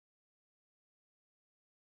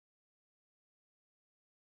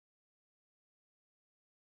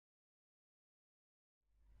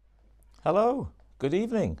Hello, good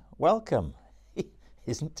evening, welcome.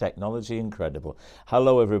 Isn't technology incredible?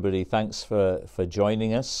 Hello, everybody. Thanks for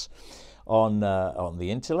joining us on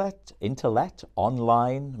the internet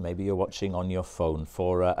online. Maybe you're watching on your phone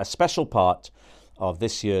for a special part of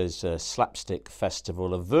this year's Slapstick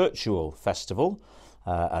Festival, a virtual festival,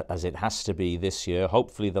 as it has to be this year.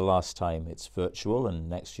 Hopefully, the last time it's virtual, and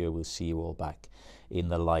next year we'll see you all back in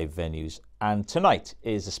the live venues. And tonight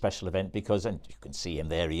is a special event because, and you can see him,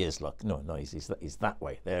 there he is, look, no, he's that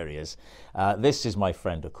way, there he is. This is my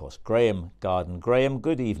friend, of course, Graeme Garden. Graeme,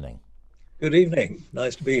 good evening. Good evening.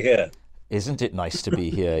 Nice to be here. Isn't it nice to be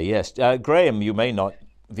here? Yes. Graeme,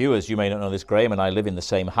 viewers, you may not know this, Graeme and I live in the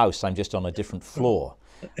same house. I'm just on a different floor.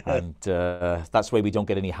 And that's why we don't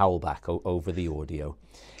get any howl back over the audio.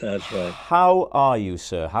 That's right. How are you,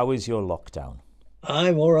 sir? How is your lockdown?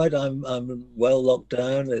 I'm all right. I'm well locked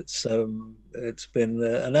down. It's been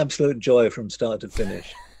an absolute joy from start to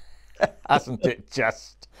finish. Hasn't it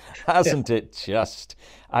just? Yeah. Hasn't it just?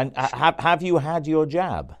 And have you had your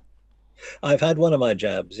jab? I've had one of my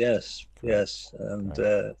jabs. Yes, Great, yes, and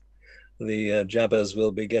great. the jabbers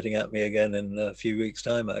will be getting at me again in a few weeks'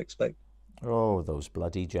 time, I expect. Oh, those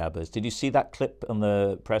bloody jabbers. Did you see that clip on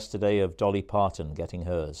the press today of Dolly Parton getting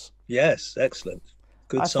hers? Yes, excellent.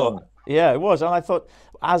 Good I song. thought, yeah, it was. And I thought,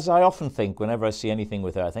 as I often think whenever I see anything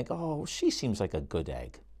with her, I think, oh, she seems like a good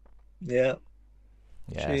egg. Yeah,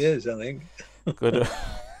 she Yes, is, I think. good.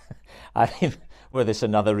 I mean, were this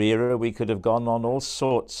another era, we could have gone on all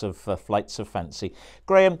sorts of flights of fancy.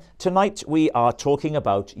 Graeme, tonight we are talking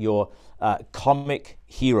about your comic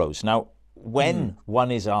heroes. Now, Mm. when one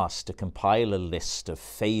is asked to compile a list of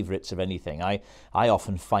favourites of anything, I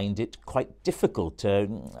often find it quite difficult.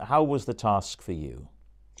 How was the task for you?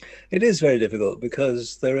 It is very difficult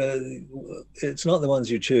because it's not the ones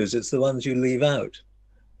you choose, it's the ones you leave out.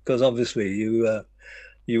 Because obviously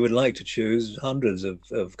you would like to choose hundreds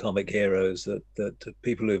of comic heroes that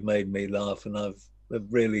people who've made me laugh and have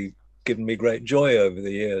really given me great joy over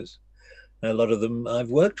the years. And a lot of them I've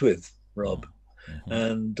worked with, Rob, Mm-hmm.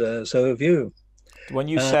 and so have you. Uh, When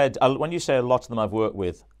you say a lot of them I've worked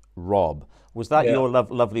with, Rob, was that yeah, your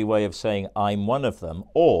lovely way of saying I'm one of them,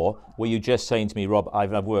 or were you just saying to me, Rob,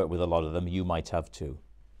 I've worked with a lot of them, you might have too?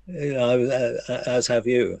 as have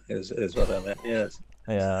you, is what I meant. Yes.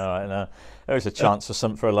 Yeah, all right, now there's a chance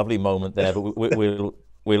for a lovely moment there, but we'll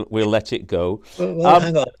let it go. Well, Um,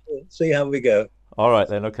 hang on. We'll see how we go. all right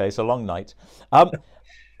then, okay, it's a long night. Um,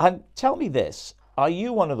 and tell me this: are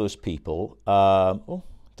you one of those people?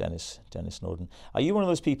 Dennis Norden. Are you one of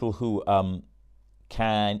those people who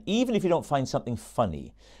can, even if you don't find something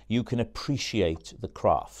funny, you can appreciate the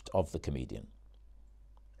craft of the comedian?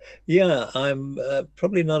 Yeah, I'm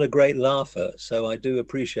probably not a great laugher, so I do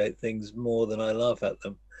appreciate things more than I laugh at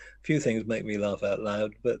them. Few things make me laugh out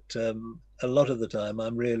loud, but a lot of the time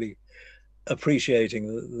I'm really appreciating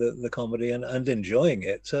the comedy and enjoying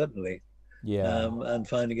it, certainly, Yeah. and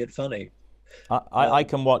finding it funny. I Um,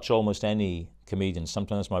 can watch almost any comedian.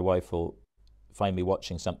 Sometimes my wife will find me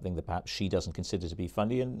watching something that perhaps she doesn't consider to be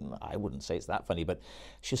funny, and I wouldn't say it's that funny, but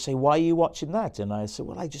she'll say, "Why are you watching that?" And I say,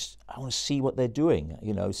 "Well, I want to see what they're doing.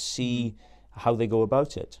 See how they go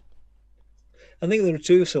about it." I think there are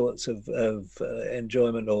two sorts of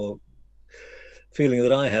enjoyment or feeling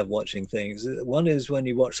that I have watching things. One is when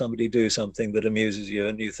you watch somebody do something that amuses you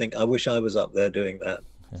and you think, I wish I was up there doing that.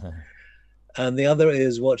 And the other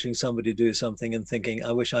is watching somebody do something and thinking,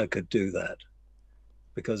 I wish I could do that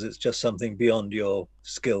because it's just something beyond your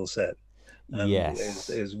skill set and Yes.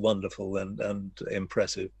 is wonderful and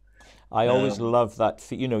impressive. I always Um, love that.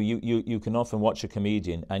 You can often watch a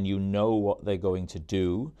comedian and you know what they're going to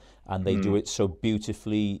do, and they do mm, it so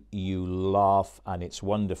beautifully. You laugh, and it's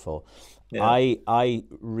wonderful. yeah, I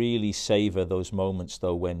really savor those moments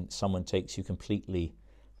though when someone takes you completely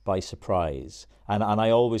by surprise, and I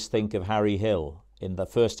always think of Harry Hill. In the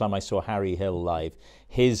first time I saw Harry Hill live,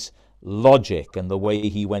 his logic and the way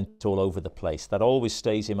he went all over the place, that always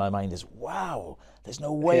stays in my mind as wow. There's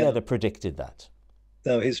no way yeah. I'd have predicted that.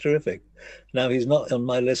 No, he's terrific. Now he's not on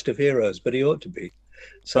my list of heroes, but he ought to be.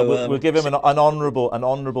 But So we'll give him an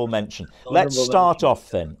honourable mention. Let's honorable start mention. off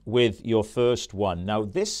then with your first one. Now,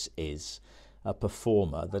 this is a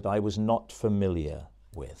performer that I was not familiar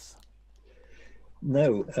with.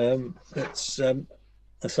 No, it's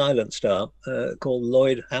a silent star called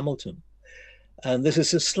Lloyd Hamilton. And this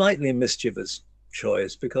is a slightly mischievous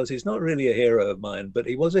choice because he's not really a hero of mine, but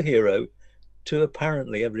he was a hero to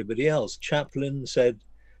apparently everybody else. Chaplin said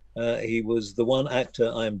he was the one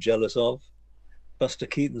actor I am jealous of. Buster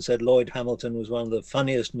Keaton said Lloyd Hamilton was one of the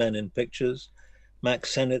funniest men in pictures.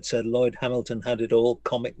 Max Sennett said Lloyd Hamilton had it all,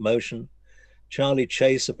 comic motion. Charlie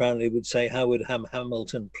Chase apparently would say, how would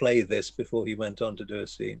Hamilton play this before he went on to do a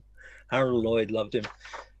scene? Harold Lloyd loved him.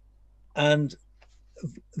 And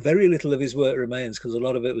very little of his work remains because a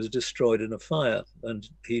lot of it was destroyed in a fire, and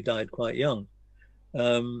he died quite young.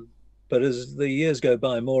 But as the years go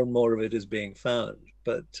by, more and more of it is being found.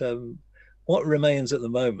 But what remains at the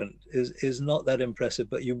moment is not that impressive,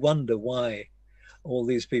 but you wonder why all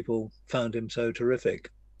these people found him so terrific.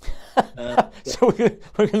 So we're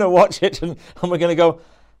going to watch it and we're going to go,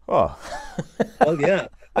 oh. Well, yeah.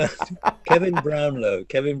 Kevin Brownlow,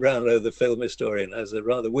 the film historian, has a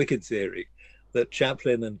rather wicked theory that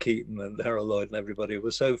Chaplin and Keaton and Harold Lloyd and everybody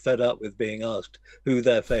were so fed up with being asked who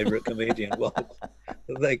their favorite comedian was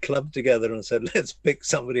that they clubbed together and said, let's pick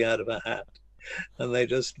somebody out of a hat. And they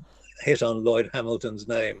just hit on Lloyd Hamilton's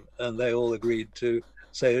name, and they all agreed to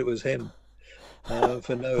say it was him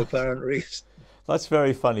for no apparent reason. That's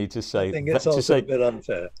very funny to say. I think it's also a bit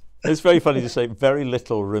unfair. It's very funny to say very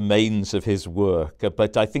little remains of his work,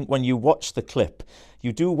 but I think when you watch the clip,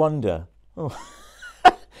 you do wonder, oh.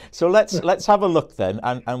 So let's have a look then,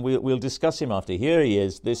 and we'll discuss him after. Here he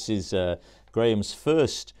is. This is Graeme's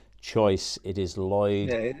first choice. It is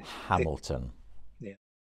Lloyd Hamilton. Yeah.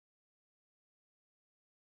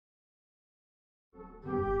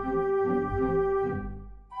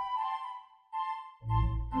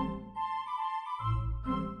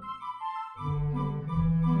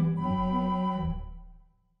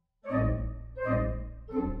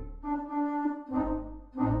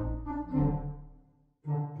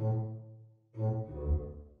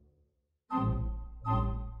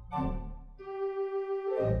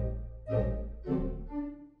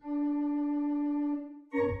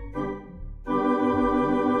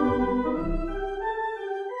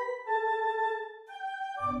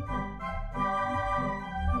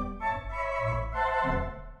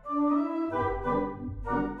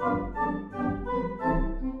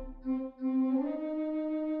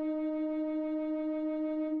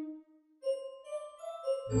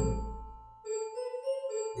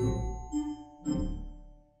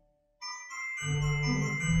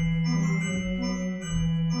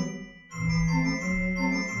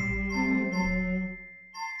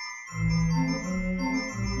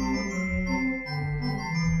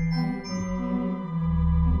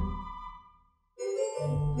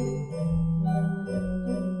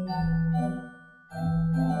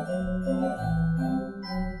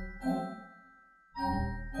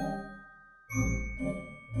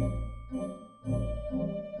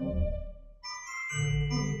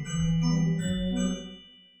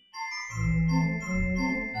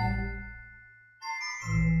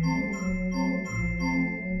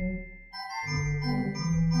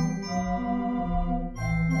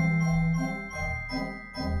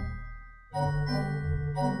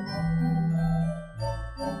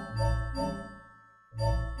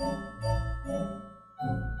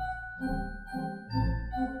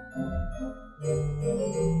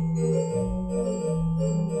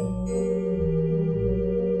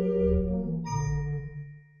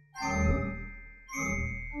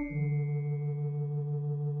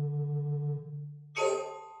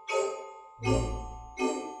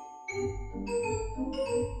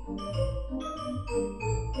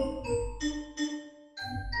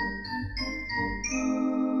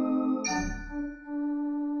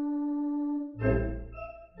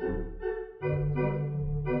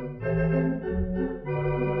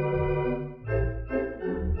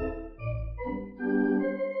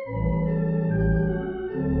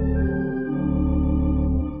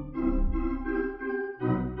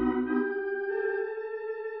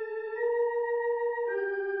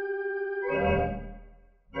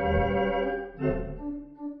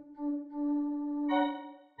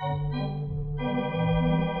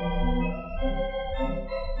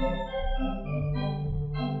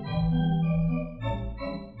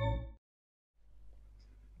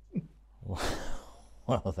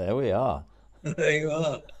 Well, there we are. There you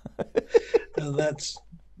are. And that's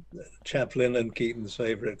Chaplin and Keaton's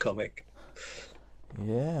favorite comic.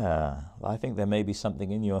 Yeah, I think there may be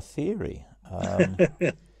something in your theory.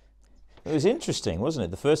 It was interesting, wasn't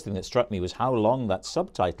it? The first thing that struck me was how long that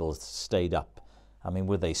subtitle stayed up. I mean,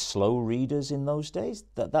 were they slow readers in those days?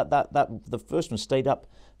 That the first one stayed up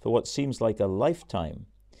for what seems like a lifetime.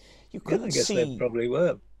 You couldn't I guess see. they probably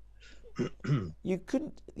were. You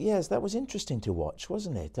couldn't. Yes, that was interesting to watch,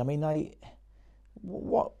 wasn't it? I mean,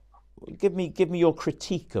 what? Give me your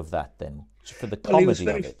critique of that then, for the comedy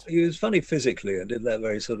of it. He was funny physically and did that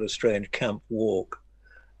very sort of strange camp walk.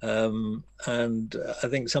 And I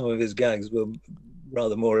think some of his gags were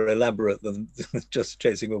rather more elaborate than just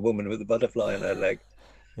chasing a woman with a butterfly in her leg.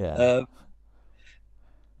 Yeah.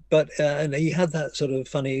 but and he had that sort of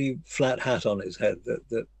funny flat hat on his head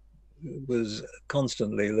that was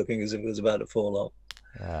constantly looking as if it was about to fall off.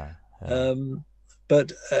 Yeah, yeah.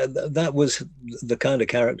 But that was the kind of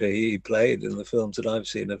character he played in the films that I've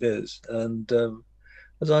seen of his. And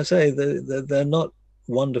as I say, they're not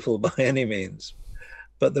wonderful by any means,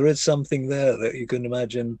 but there is something there that you can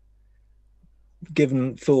imagine,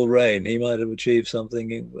 given full rein, he might have achieved something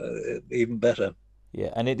even better.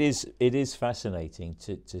 Yeah, and it is fascinating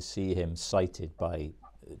to see him cited by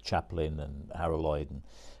Chaplin and Harold Lloyd and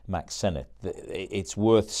Max Sennett. It's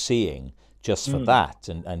worth seeing just for that,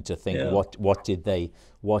 and to think, Yeah. what did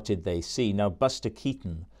they see? Now, Buster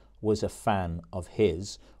Keaton was a fan of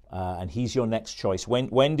his, and he's your next choice.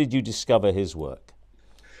 When did you discover his work?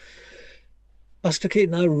 Buster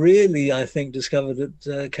Keaton, I think, discovered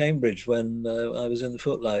at Cambridge when I was in the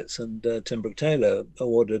Footlights, and Tim Brooke Taylor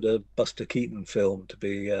awarded a Buster Keaton film to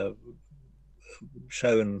be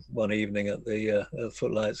shown one evening at the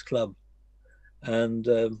Footlights Club. And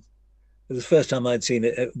it was the first time I'd seen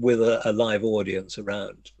it with a live audience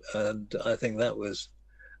around. And I think that was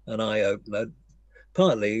an eye-opener,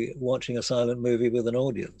 partly watching a silent movie with an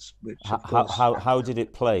audience, which of course, How did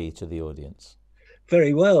it play to the audience?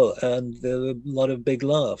 very well, and there were a lot of big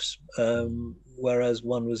laughs. Whereas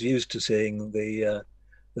one was used to seeing the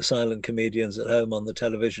silent comedians at home on the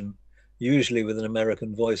television, usually with an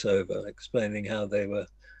American voiceover explaining how they were,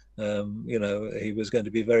 he was going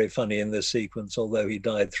to be very funny in this sequence, although he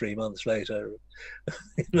died 3 months later,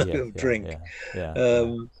 of drink.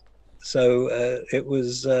 So it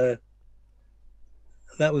was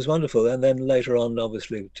that was wonderful, and then later on,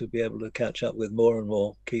 obviously, to be able to catch up with more and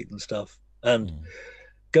more Keaton stuff. And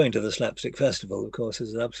going to the Slapstick Festival, of course,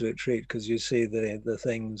 is an absolute treat, because you see the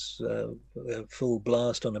things full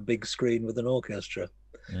blast on a big screen with an orchestra.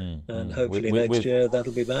 And hopefully next year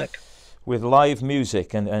that'll be back. With live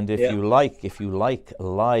music, and if you like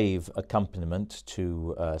live accompaniment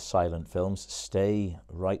to silent films, stay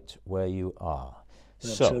right where you are.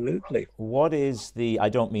 Absolutely. So, what is I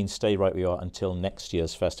don't mean stay right where you are until next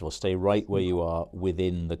year's festival, stay right where you are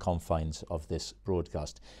within the confines of this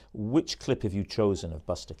broadcast. Which clip have you chosen of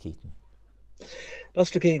Buster Keaton?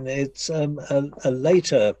 Buster Keaton, it's a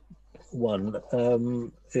later one.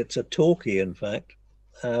 It's a talkie, in fact,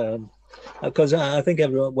 because I think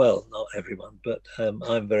everyone, well, not everyone, but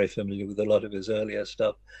I'm very familiar with a lot of his earlier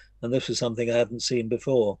stuff, and this was something I hadn't seen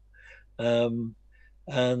before.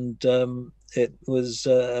 It was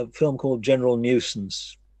a film called General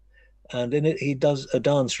Nuisance, and in it he does a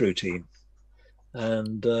dance routine.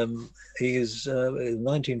 And he is in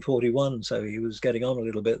 1941, so he was getting on a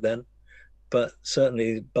little bit then, but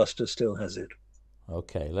certainly Buster still has it.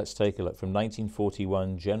 Okay, let's take a look. From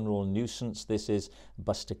 1941, General Nuisance. This is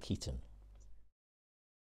Buster Keaton.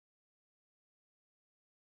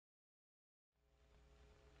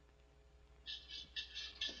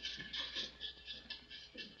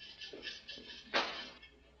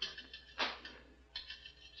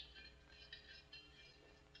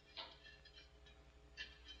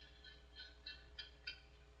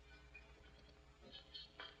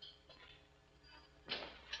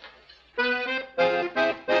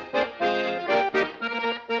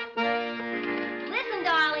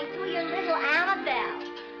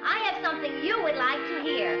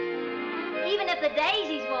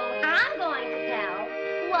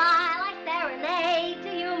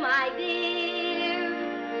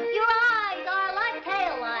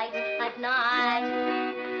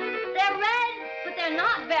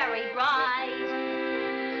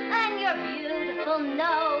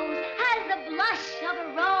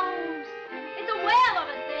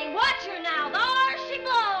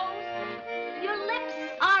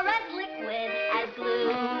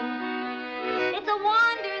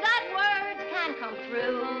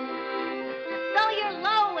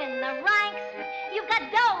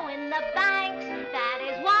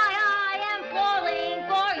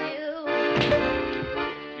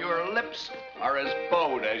 Are as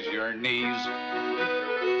bowed as your knees.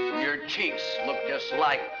 Your cheeks look just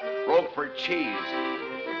like Roquefort cheese.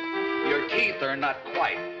 Your teeth are not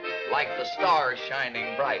quite like the stars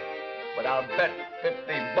shining bright, but I'll bet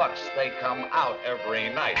 $50 they come out every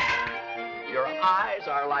night. Your eyes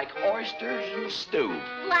are like oysters in stew.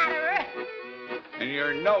 Flatterer. And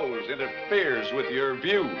your nose interferes with your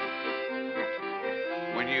view.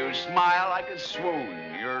 When you smile, I can swoon.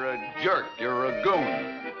 You're a jerk, you're a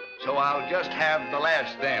goon. So I'll just have the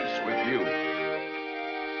last dance with you.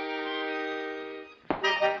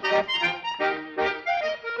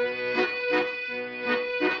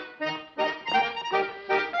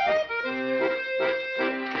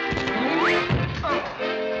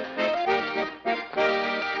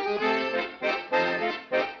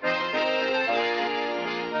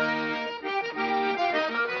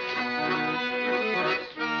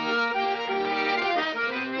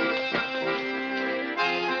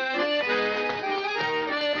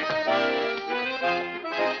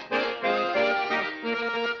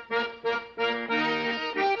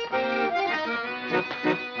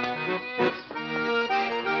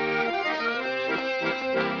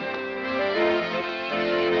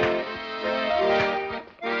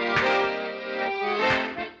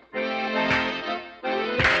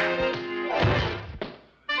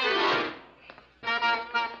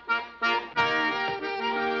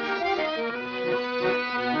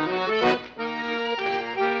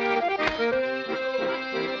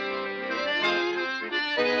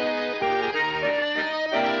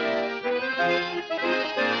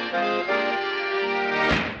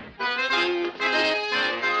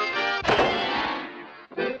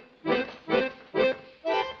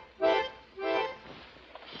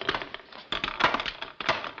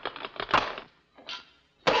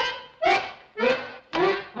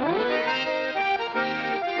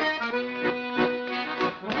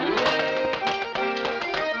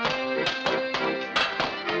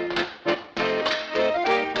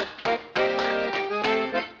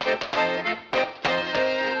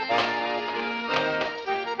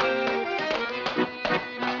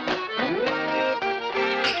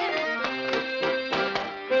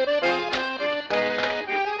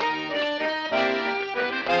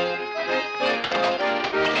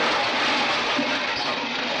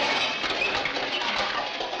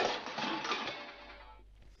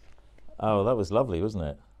 Oh, that was lovely, wasn't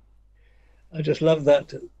it? I just love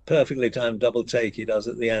that perfectly timed double take he does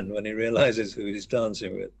at the end when he realizes who he's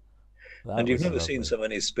dancing with. That And you've was never seen lovely. so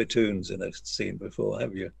many spittoons in a scene before,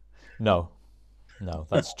 have you? No, no,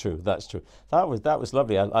 that's true. That's true. That was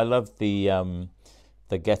lovely. I love the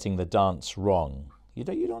getting the dance wrong. You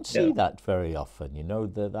don't see Yeah. that very often.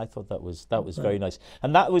 That I thought that was very nice.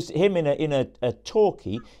 And that was him in a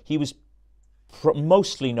talkie. He was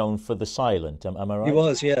mostly known for the silent. Am I He right?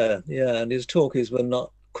 was, yeah, yeah. And his talkies were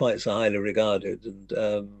not quite so highly regarded.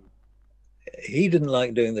 And he didn't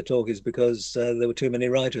like doing the talkies because there were too many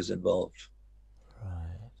writers involved.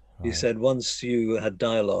 Right, He right. said once you had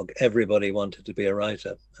dialogue, everybody wanted to be a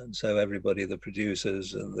writer. And so everybody, the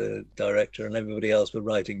producers and the director and everybody else were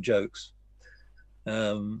writing jokes.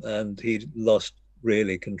 And he lost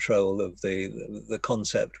really control of the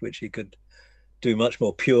concept, which he could do much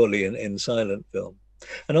more purely in silent film.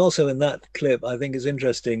 And also in that clip, I think is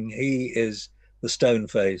interesting. He is the stone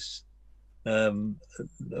face, um,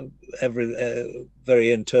 every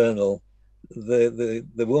very internal. The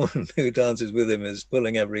woman who dances with him is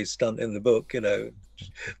pulling every stunt in the book,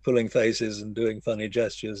 pulling faces and doing funny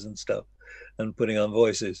gestures and stuff, and putting on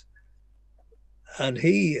voices. And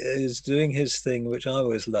he is doing his thing, which I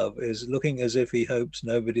always love, is looking as if he hopes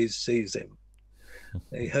nobody sees him.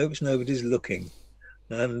 He hopes nobody's looking.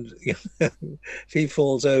 And if he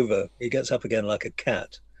falls over, he gets up again like a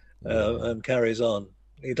cat Yeah. and carries on.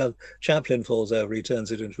 He does. Chaplin falls over, he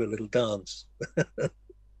turns it into a little dance.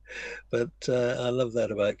 But I love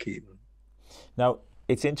that about Keaton. Now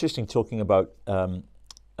it's interesting talking about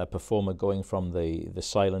a performer going from the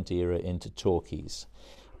silent era into talkies,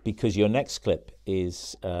 because your next clip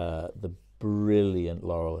is the brilliant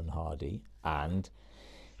Laurel and Hardy, and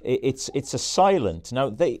it's a silent. Now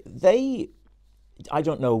they I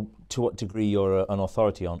don't know to what degree you're an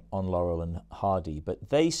authority on Laurel and Hardy, but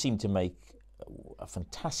they seem to make a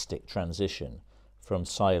fantastic transition from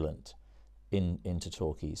silent into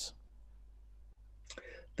talkies.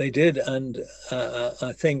 They did, and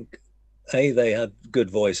I think they had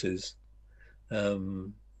good voices.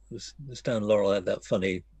 Um, Stan Laurel had that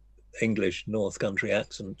funny English North Country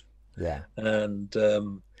accent, Yeah, and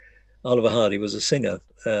Oliver Hardy was a singer.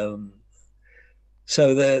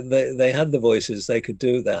 So they had the voices, they could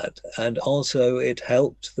do that. And also it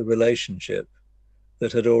helped the relationship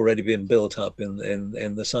that had already been built up in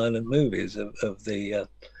the silent movies of the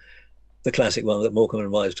classic one that Morecambe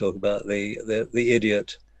and Wise talk about, the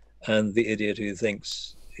idiot and the idiot who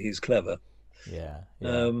thinks he's clever. yeah, yeah.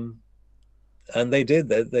 Um, and they did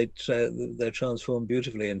that. They transformed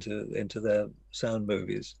beautifully into their sound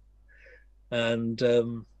movies. And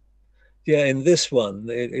yeah, in this one,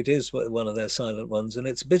 it is one of their silent ones, and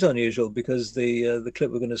it's a bit unusual because the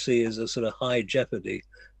clip we're going to see is a sort of high jeopardy.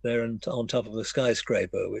 They're on top of a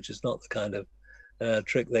skyscraper, which is not the kind of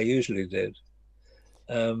trick they usually did.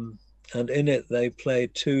 Um, and in it, they play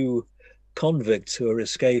two convicts who are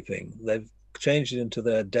escaping. They've changed it into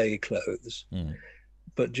their day clothes. Mm.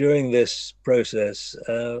 But during this process,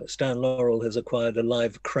 Stan Laurel has acquired a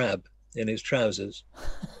live crab in his trousers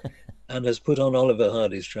and has put on Oliver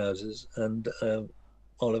Hardy's trousers, and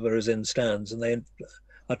Oliver is in Stan's, and they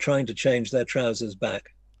are trying to change their trousers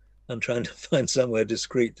back and trying to find somewhere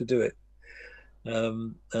discreet to do it.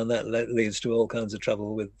 And that leads to all kinds of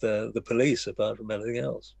trouble with the police, apart from anything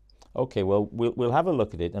else. Okay, well, we'll have a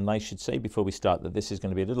look at it, and I should say before we start that this is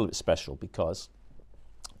going to be a little bit special because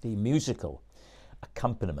the musical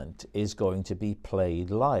accompaniment is going to be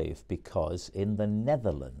played live, because in the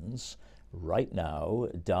Netherlands right now,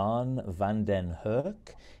 Daan van den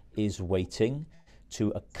Hurk is waiting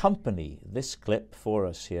to accompany this clip for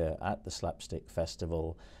us here at the Slapstick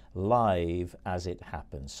Festival live as it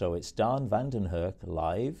happens. So it's Daan van den Hurk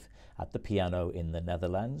live at the piano in the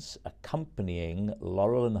Netherlands, accompanying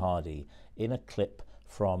Laurel and Hardy in a clip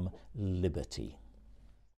from Liberty.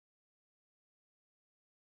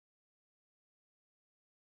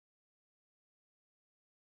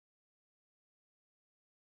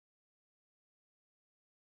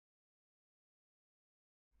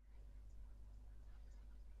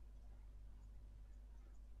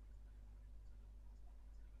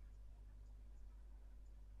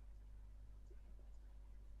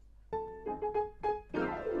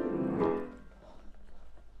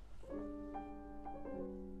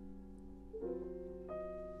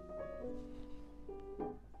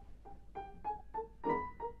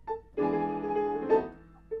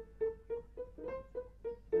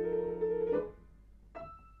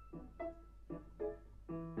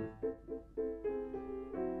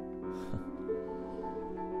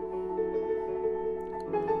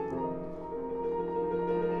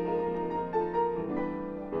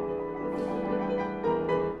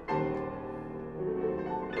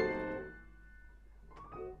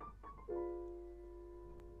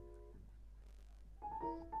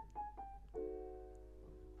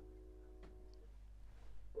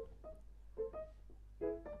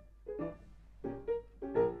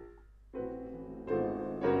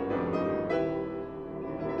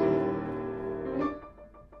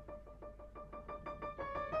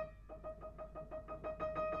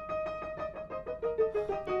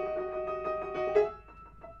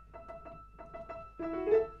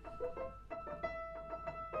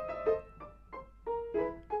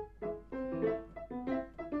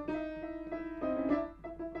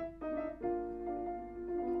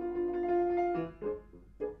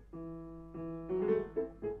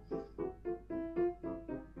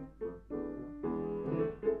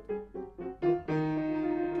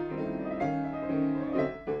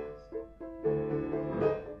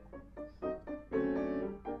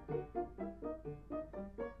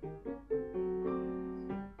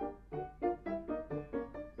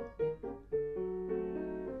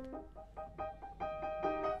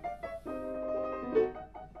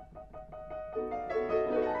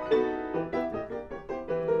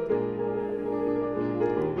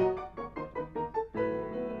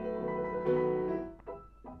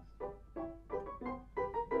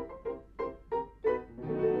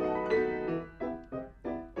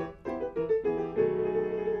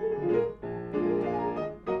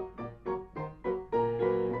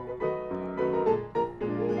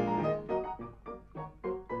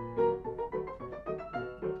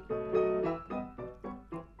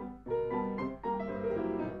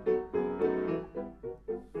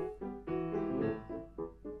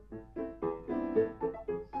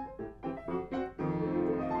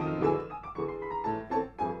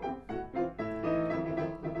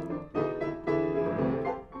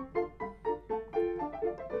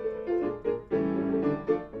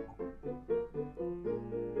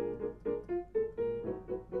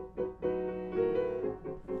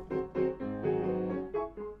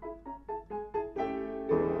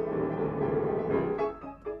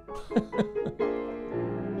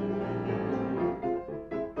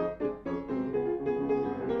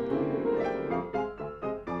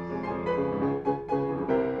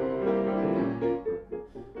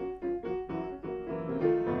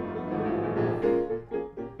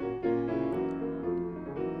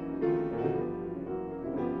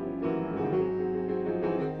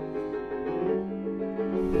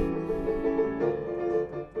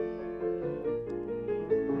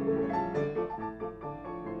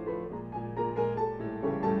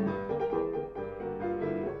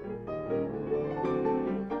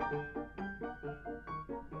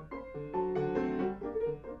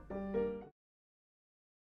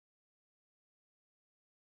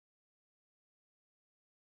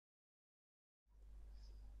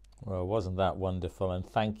 Well, wasn't that wonderful? And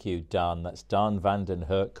thank you, Dan. That's Dan van den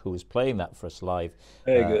Herk, who was playing that for us live.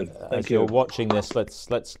 Very good. As you're watching this,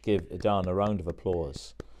 let's give Dan a round of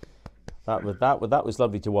applause. That was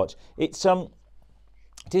lovely to watch. It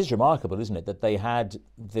is remarkable, isn't it, that they had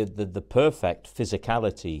the perfect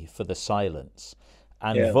physicality for the silence,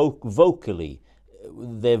 and vocally,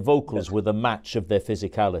 their vocals were the match of their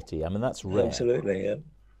physicality. I mean, that's rare. Absolutely,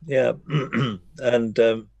 yeah. And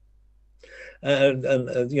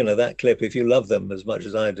you know, that clip, if you love them as much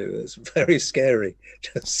as I do, it's very scary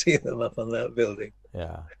to see them up on that building.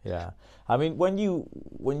 Yeah. I mean, when you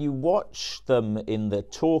watch them in the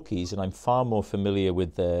talkies, and I'm far more familiar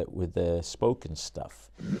with the spoken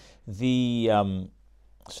stuff, the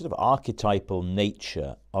sort of archetypal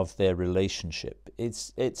nature of their relationship,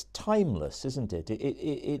 it's timeless, isn't it?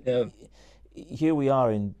 Here we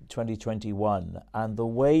are in 2021, and the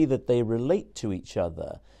way that they relate to each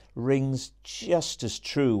other rings just as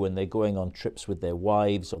true when they're going on trips with their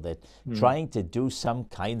wives, or they're trying to do some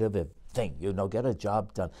kind of a thing, get a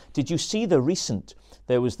job done. Did you see there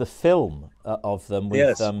was the film of them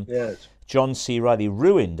with yes. John C. Reilly,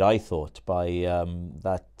 ruined, I thought, by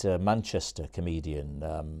that Manchester comedian.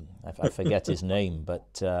 I forget his name,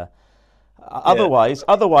 but otherwise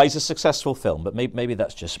a successful film, but maybe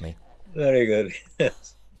that's just me. Very good,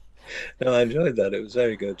 yes. No, I enjoyed that. It was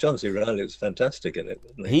very good. John C. Reilly was fantastic in it,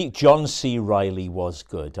 wasn't he? John C. Reilly was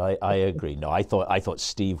good. I agree. No, I thought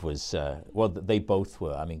Steve was. Well, they both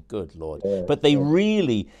were. I mean, good Lord. Yeah, but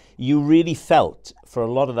you really felt for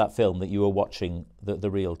a lot of that film that you were watching the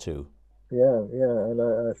real two. Yeah,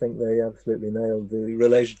 and I think they absolutely nailed the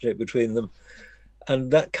relationship between them,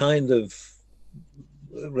 and that kind of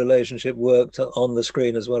relationship worked on the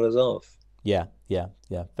screen as well as off. Yeah.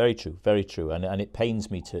 Very true. And it pains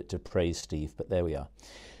me to praise Steve, but there we are.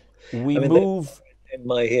 Move in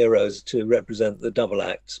my heroes to represent the double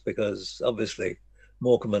acts, because obviously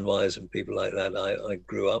Morecambe and Wise and people like that I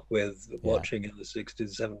grew up with, watching in the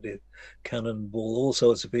 60s, 70s, Cannonball, all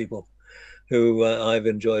sorts of people who I've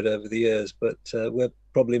enjoyed over the years, but we're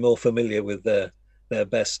probably more familiar with their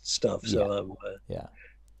best stuff. So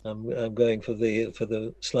I'm going for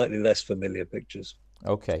the slightly less familiar pictures.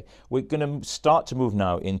 Okay, we're going to start to move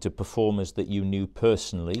now into performers that you knew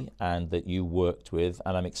personally and that you worked with,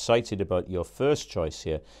 and I'm excited about your first choice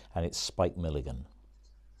here, and it's Spike Milligan.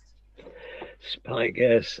 Spike,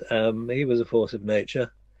 yes, he was a force of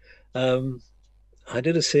nature. I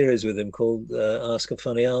did a series with him called Ask a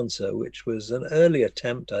Funny Answer, which was an early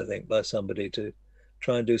attempt, I think, by somebody to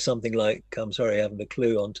try and do something like I'm Sorry, I Haven't a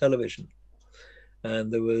Clue on television.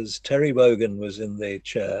 And there was Terry Wogan was in the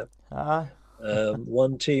chair.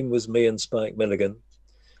 One team was me and Spike Milligan,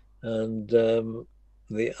 and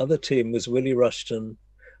the other team was Willie Rushton,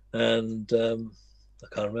 and I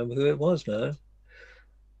can't remember who it was now,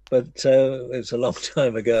 but it was a long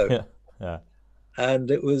time ago. Yeah.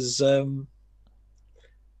 And it was a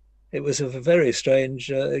very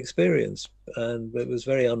strange experience, and it was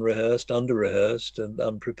very unrehearsed, under-rehearsed, and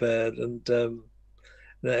unprepared, and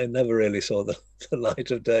I never really saw the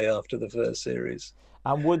light of day after the first series.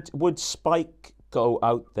 And would Spike go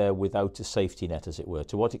out there without a safety net, as it were?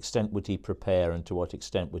 To what extent would he prepare, and to what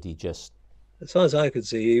extent would he just... As far as I could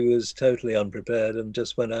see, he was totally unprepared and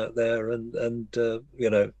just went out there and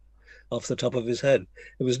off the top of his head.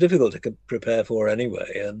 It was difficult to prepare for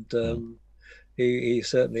anyway, and he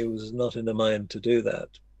certainly was not in a mind to do that.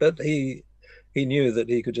 But he knew that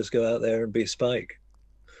he could just go out there and be Spike,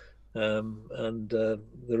 and the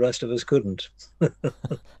rest of us couldn't.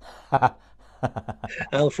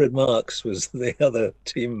 Alfred Marks was the other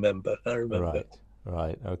team member, I remember.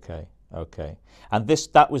 Right. Okay. And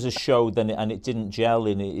that was a show then, and it didn't gel,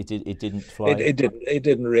 and it didn't fly. It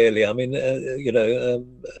didn't really. I mean,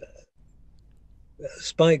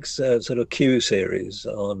 Spike's sort of Q series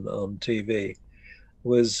on TV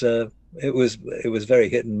was it was very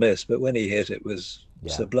hit and miss, but when he hit, it was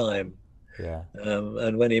sublime. Yeah.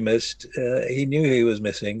 And when he missed, he knew he was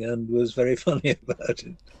missing and was very funny about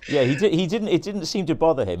it. Yeah, he did. He didn't. It didn't seem to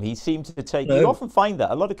bother him. He seemed to take. You No, often find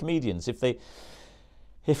that a lot of comedians,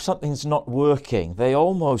 if something's not working, they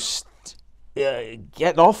almost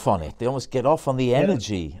get off on it. They almost get off on the yeah,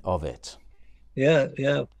 energy of it. yeah,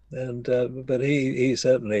 yeah. And but he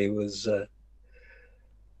certainly was.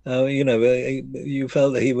 You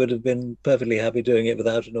felt that he would have been perfectly happy doing it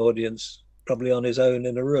without an audience, probably on his own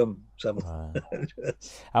in a room somewhere. Right.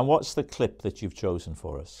 And what's the clip that you've chosen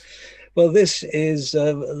for us? Well, this is,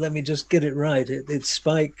 let me just get it right. It's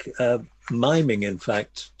Spike miming, in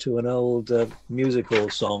fact, to an old music hall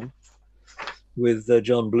song with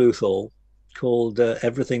John Bluthal called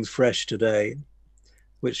Everything's Fresh Today,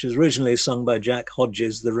 which was originally sung by Jack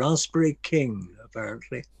Hodges, the Raspberry King,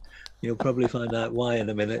 apparently. You'll probably find out why in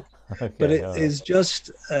a minute. Okay, But it all right. is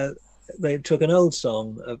just, they took an old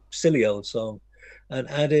song, a silly old song, and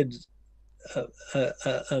added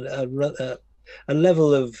a, a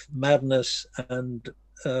level of madness and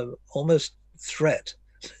almost threat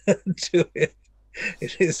to it.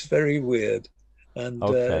 It is very weird. And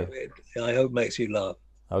Okay. I hope makes you laugh.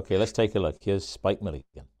 Okay, let's take a look. Here's Spike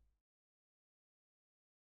Milligan.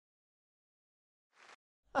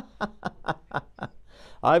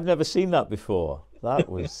 I've never seen that before. That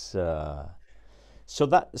was so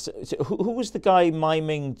who was the guy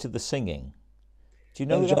miming to the singing? Do you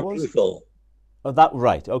know Oh, who that John was? Bluthal. Oh, that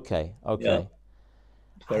right. Okay, Yeah, okay.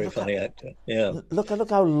 Oh, very funny actor. Yeah. look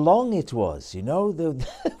how long it was. You know, there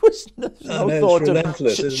was I no know, it's thought of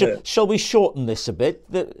relentless, isn't it? shall we shorten this a bit?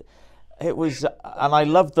 It was, and I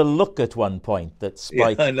loved the look at one point that Yeah,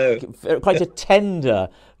 Spike, I know. quite a tender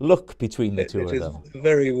look between the two It of is them.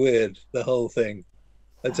 very weird, the whole thing.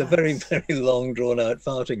 It's a very, very long, drawn out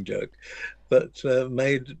farting joke, but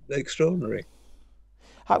made extraordinary.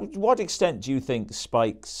 What extent do you think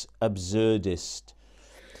Spike's absurdist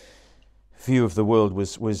view of the world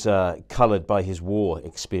was coloured by his war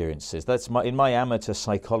experiences? That's in my amateur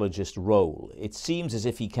psychologist role. It seems as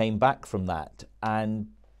if he came back from that and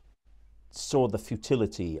saw the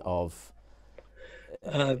futility of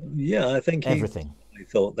Yeah, I think he everything.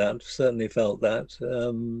 thought that, certainly felt that.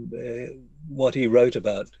 What he wrote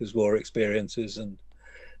about his war experiences and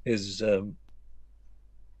his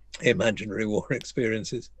imaginary war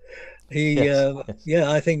experiences. Yes, yes,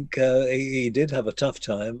 Yeah, I think he did have a tough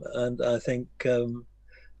time, and I think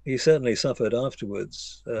he certainly suffered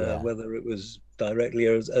afterwards, yeah, whether it was directly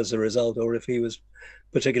as a result or if he was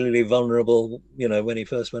particularly vulnerable, when he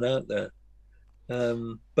first went out there.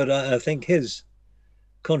 But I think his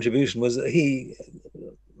contribution was that he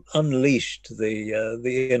unleashed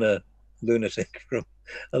the inner lunatic from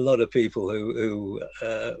a lot of people who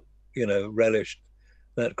relished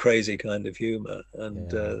that crazy kind of humor.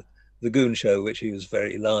 And yeah, the Goon Show, which he was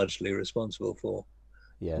very largely responsible for,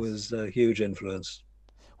 yes. was a huge influence.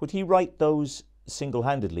 Would he write those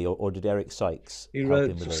single-handedly, or did Eric Sykes He help wrote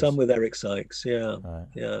him with some those? with Eric Sykes, yeah, Right,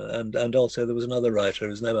 yeah, and also there was another writer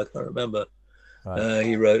whose name I can't remember. right.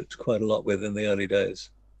 He wrote quite a lot with in the early days.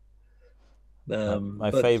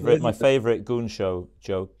 My But favorite, with my favorite Goon Show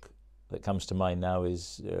joke that comes to mind now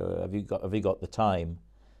is, have you got the time?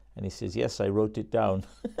 And he says, yes, I wrote it down.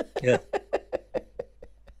 yeah,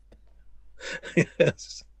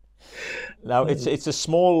 yes, Now it's a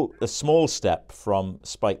small step from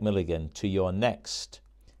Spike Milligan to your next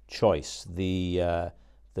choice, the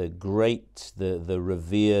great, the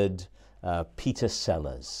revered Peter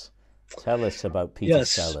Sellers. Tell us about Peter yes.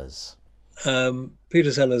 Sellers.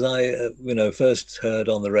 Peter Sellers, first heard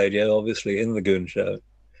on the radio, obviously in the Goon Show.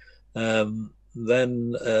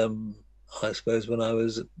 Then I suppose when I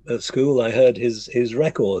was at school, I heard his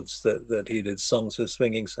records that he did songs for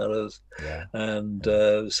Swinging Sellers, Yeah, and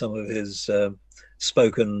yeah, some of his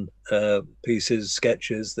spoken pieces,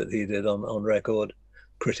 sketches that he did on record,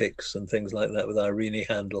 critics and things like that with Irene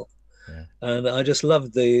Handel. yeah. And I just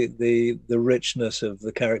loved the richness of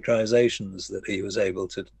the characterizations that he was able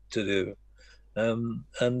to do,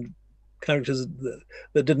 and characters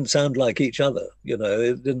that didn't sound like each other.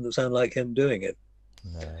 It didn't sound like him doing it.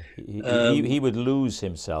 No, he Um, would lose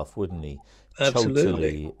himself, wouldn't he?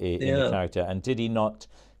 Absolutely, Totally in the yeah, character. And did he not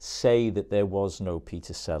say that there was no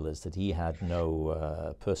Peter Sellers, that he had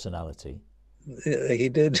no personality? he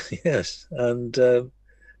did, yes, and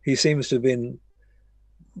he seems to have been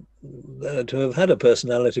to have had a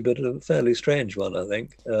personality, but a fairly strange one, I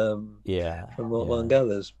think, Yeah, from what one yeah.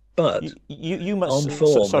 gathers. But You must. on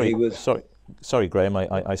form, he Sorry, was. sorry, Graham.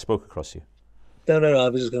 I spoke across you. No, no, no, I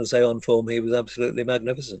was just going to say on form, he was absolutely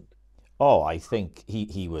magnificent. Oh, I think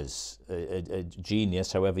he was a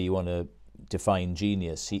genius. However you want to define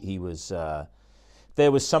genius, he was.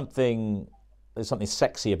 there was something. There's something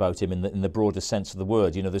sexy about him in the broader sense of the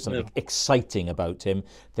word. You know, there's something exciting about him.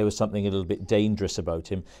 There was something a little bit dangerous about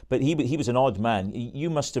him. But he was an odd man. You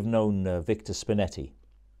must have known Victor Spinetti.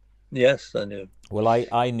 Yes, I knew. Well,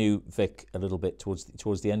 I knew Vic a little bit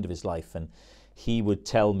towards the end of his life, and he would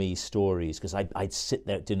tell me stories because I'd sit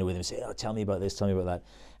there at dinner with him and say, "Oh, tell me about this, tell me about that."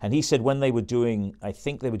 And he said when they were doing, I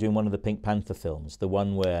think they were doing one of the Pink Panther films, the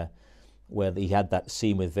one where he had that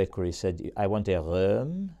scene with Vic where he said, "I want a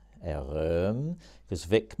room." Because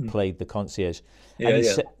Vic played the concierge, and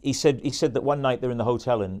he said that one night they're in the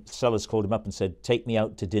hotel and Sellers called him up and said, "Take me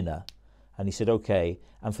out to dinner," and he said, "Okay."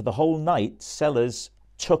 And for the whole night, Sellers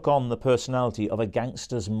took on the personality of a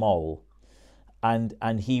gangster's mole,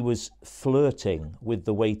 and he was flirting with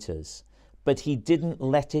the waiters, but he didn't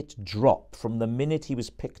let it drop from the minute he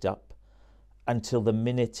was picked up until the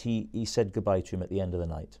minute he said goodbye to him at the end of the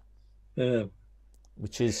night. Yeah.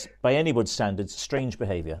 Which is, by anybody's standards, strange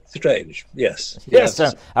behaviour. Strange, yes. Yes,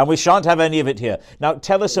 and we shan't have any of it here. Now,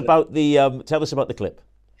 tell us about the clip.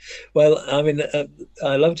 Well, I mean,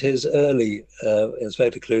 I loved his early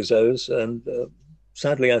Inspector Clouseau's, and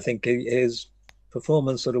sadly, I think his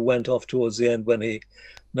performance sort of went off towards the end when he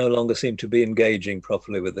no longer seemed to be engaging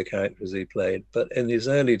properly with the characters he played. But in his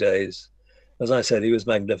early days, as I said, he was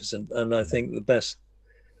magnificent, and I think the best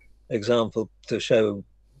example to show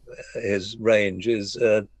his range is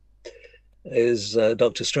Dr.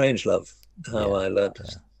 Strangelove, How I Learned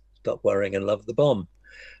to Stop Worrying and Love the Bomb,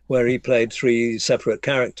 where he played three separate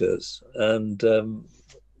characters. And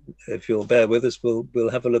if you'll bear with us, we'll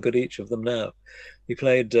have a look at each of them now. He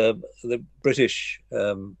played the British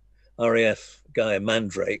RAF guy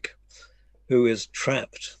Mandrake, who is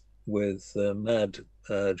trapped with mad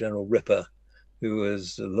General Ripper, who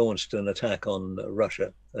has launched an attack on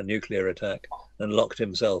Russia, a nuclear attack, and locked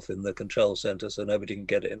himself in the control center so nobody can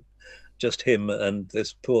get in. Just him and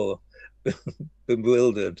this poor,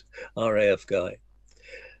 bewildered RAF guy.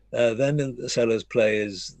 Then Sellers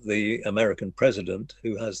plays the American president,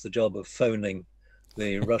 who has the job of phoning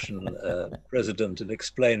the Russian president and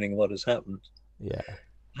explaining what has happened. Yeah.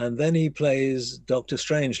 And then he plays Dr.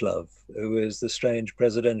 Strangelove, who is the strange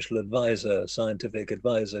presidential advisor, scientific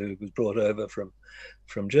advisor, who was brought over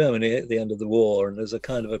from Germany at the end of the war, and is a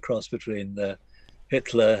kind of a cross between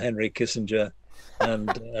Hitler, Henry Kissinger, and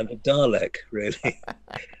a Dalek, really.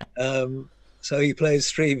 So he plays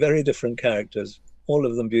three very different characters, all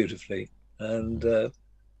of them beautifully, and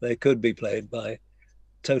they could be played by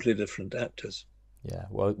totally different actors. Yeah,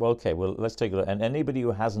 well, okay, well, let's take a look. And anybody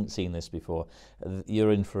who hasn't seen this before,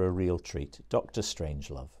 you're in for a real treat. Dr.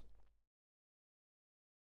 Strangelove.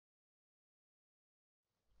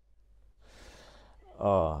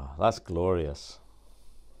 Oh, that's glorious.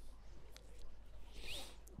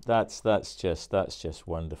 That's just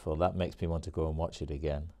wonderful. That makes me want to go and watch it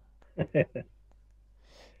again. It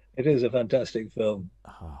is a fantastic film.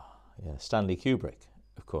 Oh, yeah, Stanley Kubrick,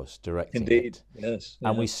 of course, directing Indeed, it. yes.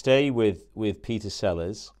 And we stay with Peter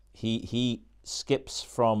Sellers. He skips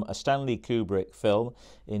from a Stanley Kubrick film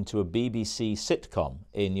into a BBC sitcom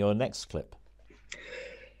in your next clip.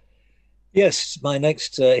 Yes, my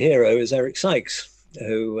next hero is Eric Sykes,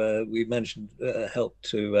 who we mentioned helped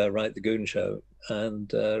to write The Goon Show,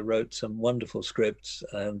 and wrote some wonderful scripts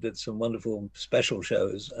and did some wonderful special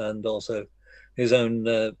shows, and also his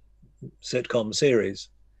own sitcom series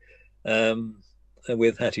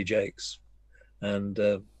with Hattie Jakes. And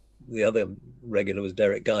the other regular was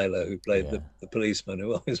Derek Guyler, who played the policeman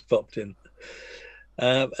who always popped in.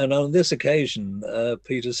 And on this occasion,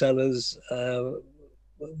 Peter Sellers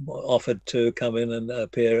offered to come in and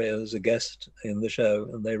appear as a guest in the show,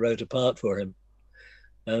 and they wrote a part for him.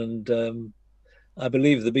 And I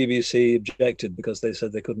believe the BBC objected because they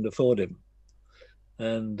said they couldn't afford him.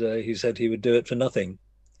 And he said he would do it for nothing,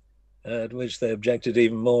 at which they objected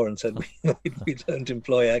even more and said, we don't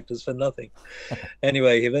employ actors for nothing.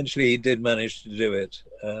 Anyway, eventually he did manage to do it.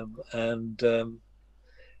 And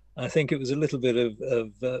I think it was a little bit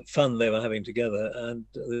of fun they were having together, and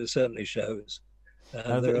there certainly shows.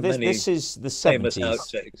 There are many this is the famous 70s.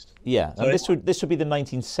 outtakes. Yeah, Sorry? and this would be the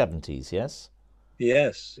 1970s, yes?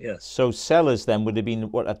 Yes, yes. So Sellers then would have been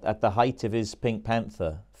at the height of his Pink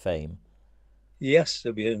Panther fame. Yes,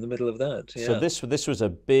 it'll be in the middle of that. Yeah. So this was a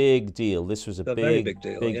big deal. This was a very big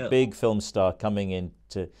deal. Big film star coming in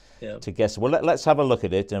to guest. Well, let's have a look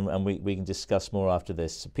at it, and we can discuss more after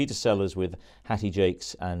this. Peter Sellers with Hattie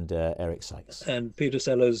Jakes and Eric Sykes. And Peter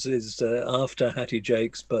Sellers is after Hattie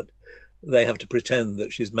Jakes, but they have to pretend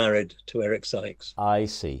that she's married to Eric Sykes. I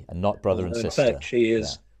see, and not brother and sister. In fact, she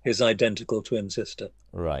is his identical twin sister.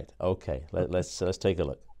 Right. Okay. Let's take a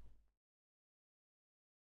look.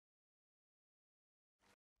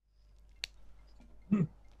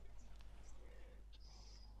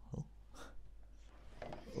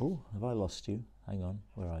 Oh, have I lost you? Hang on,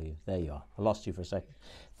 where are you? There you are. I lost you for a second.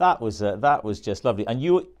 That was just lovely. And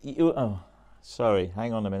you oh, sorry.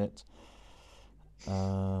 Hang on a minute.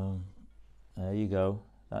 There you go.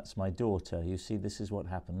 That's my daughter. You see, this is what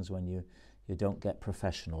happens when you don't get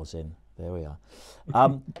professionals in. There we are.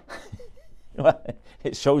 Well,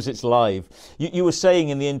 it shows it's live. You were saying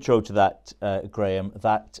in the intro to that, Graeme,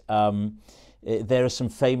 that there are some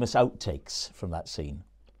famous outtakes from that scene.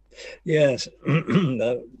 Yes,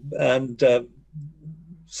 and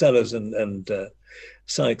Sellers and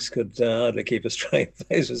Sykes could hardly keep a straight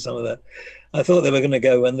face with some of that. I thought they were going to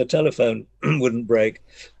go when the telephone wouldn't break,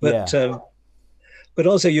 but Yeah. but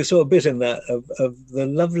also you saw a bit in that of the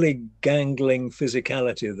lovely gangling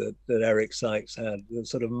physicality that Eric Sykes had, the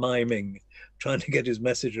sort of miming, trying to get his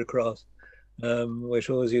message across, which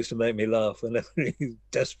always used to make me laugh whenever he's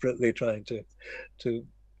desperately trying to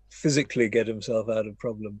physically get himself out of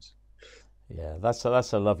problems. Yeah, that's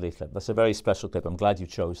a lovely clip. That's a very special clip. I'm glad you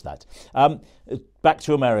chose that. Back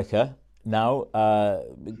to America now,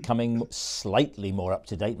 coming slightly more up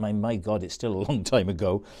to date. My God, it's still a long time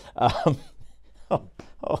ago.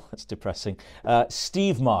 Oh, that's depressing.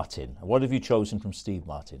 Steve Martin. What have you chosen from Steve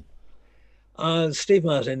Martin? Steve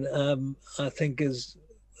Martin, I think is,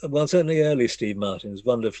 well, certainly early Steve Martin is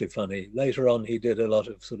wonderfully funny. Later on, he did a lot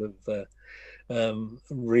of sort of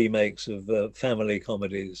remakes of family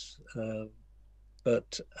comedies.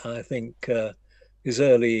 But I think his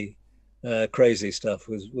early crazy stuff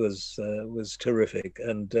was terrific,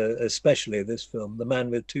 and especially this film, The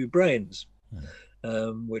Man with Two Brains,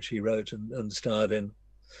 which he wrote and starred in.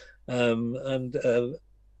 And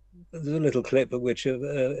there's a little clip of which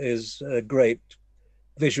is a great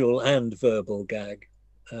visual and verbal gag,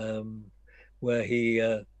 where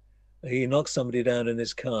he knocks somebody down in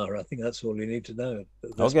his car. I think that's all you need to know at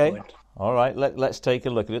this point. All right, let's take a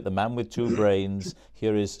look at it. The Man with Two Brains.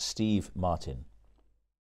 Here is Steve Martin.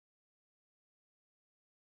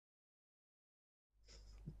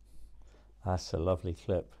 That's a lovely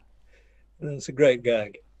clip. It's a great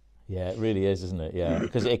gag. Yeah, it really is, isn't it? Yeah,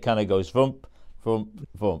 because it kind of goes vump, vump,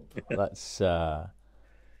 vump. That's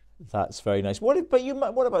very nice. What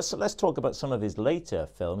about? So let's talk about some of his later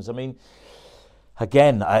films. I mean,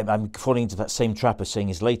 again, I'm falling into that same trap of saying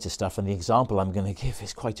his later stuff, and the example I'm going to give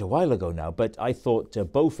is quite a while ago now. But I thought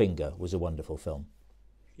Bowfinger was a wonderful film.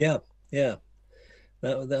 Yeah.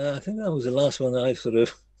 I think that was the last one that I sort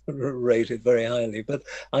of rated very highly. But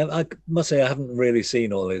I must say I haven't really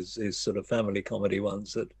seen all his sort of family comedy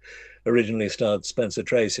ones that originally starred Spencer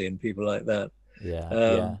Tracy and people like that.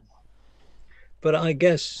 Yeah. But I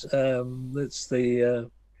guess it's the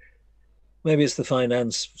maybe it's the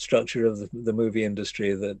finance structure of the movie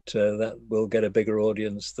industry that will get a bigger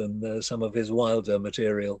audience than some of his wilder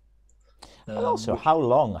material. And also, how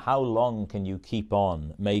long can you keep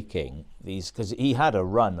on making these? Because he had a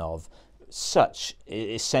run of such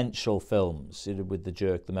essential films with The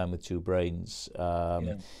Jerk, The Man with Two Brains.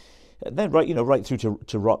 And then right through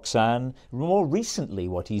to Roxanne. More recently,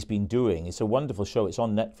 what he's been doing, it's a wonderful show. It's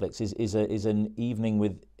on Netflix. Is an evening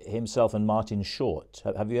with himself and Martin Short.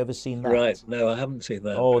 Have you ever seen that? Right. No, I haven't seen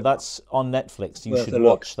that. Oh, that's on Netflix. You should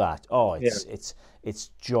watch that. Oh, it's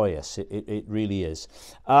joyous. It really is.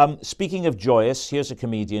 Speaking of joyous, here's a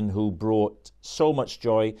comedian who brought so much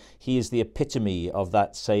joy. He is the epitome of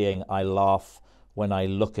that saying, "I laugh when I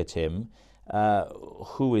look at him."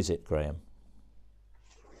 Who is it, Graeme?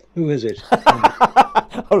 Who is it?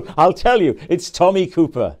 I'll tell you. It's Tommy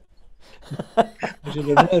Cooper. I should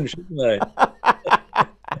have known, shouldn't I?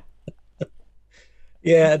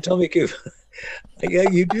 Yeah, Tommy Cooper. Yeah,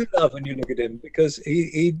 you do laugh when you look at him because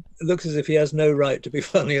he looks as if he has no right to be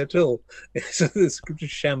funny at all. It's this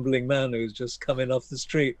shambling man who's just coming off the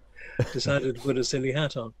street, decided to put a silly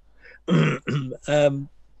hat on.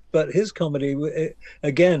 But his comedy,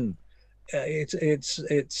 again,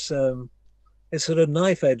 it's sort of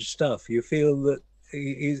knife-edge stuff. You feel that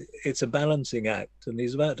it's a balancing act, and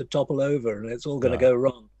he's about to topple over, and it's all going to go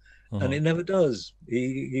wrong, and it never does.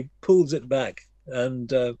 He pulls it back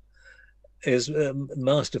and is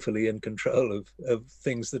masterfully in control of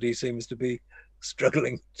things that he seems to be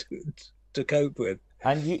struggling to cope with.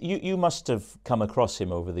 And you must have come across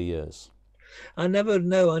him over the years. I never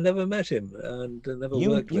met him and never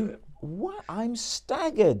worked with him. What? I'm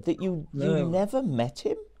staggered that you never met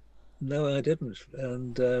him. No, I didn't,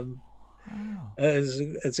 and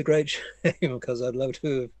it's a great shame because I'd love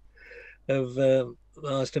to have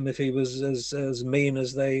asked him if he was as mean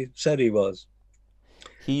as they said he was.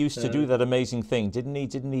 He used to do that amazing thing, didn't he?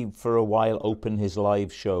 Didn't he, for a while, open his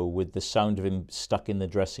live show with the sound of him stuck in the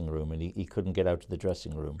dressing room, and he couldn't get out of the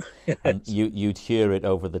dressing room, Yes. and you'd hear it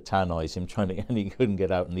over the tannoys, him trying to, and he couldn't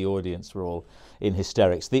get out, and the audience were all in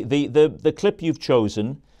hysterics. The clip you've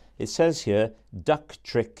chosen, it says here, duck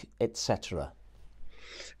trick, etc.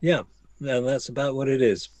 Yeah, and that's about what it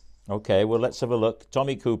is. Okay, well, let's have a look.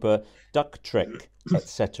 Tommy Cooper, duck trick,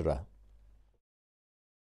 etc.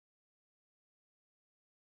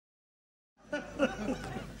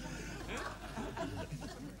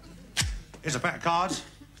 Here's a pack of cards.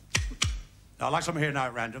 Now, I'd like some here now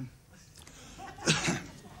at random.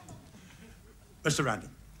 Mr. Random.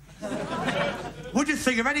 Would you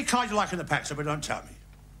think of any card you like in the pack, sir, but don't tell me?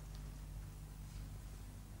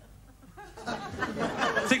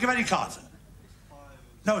 Think of any card, sir.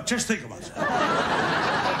 No, just think of one, sir.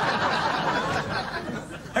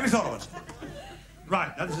 Have you thought of one, sir?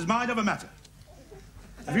 Right, now this is mind over matter.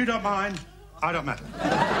 If you don't mind, I don't matter.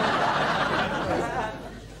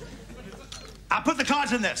 I'll put the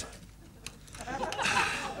cards in there, sir.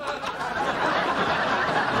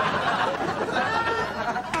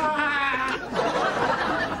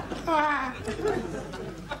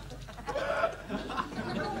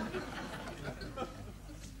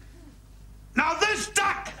 Now this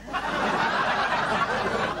duck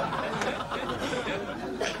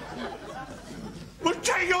will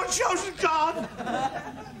take your chosen card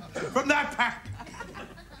from that pack.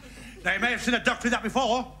 Now, you may have seen a duck do that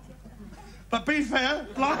before, but be fair,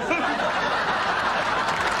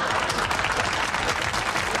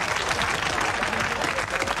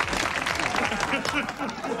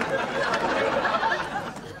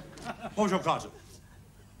 what was your card, sir?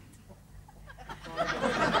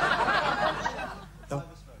 No,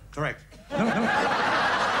 correct. No.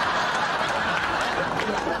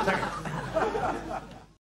 Thank you.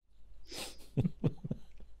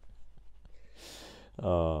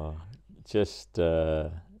 Oh, just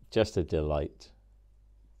a delight.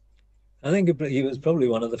 I think he was probably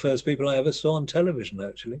one of the first people I ever saw on television,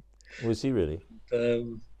 actually. Was he really?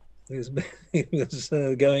 He was, he was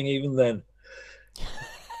going even then.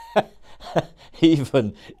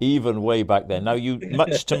 even way back then. Now,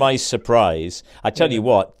 much to my surprise, I tell you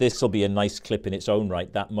what, this will be a nice clip in its own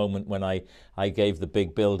right. That moment when I gave the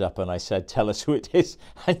big build-up and I said, "Tell us who it is,"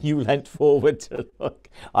 and you leant forward to look.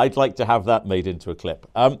 I'd like to have that made into a clip.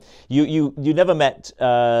 You never met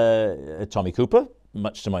Tommy Cooper,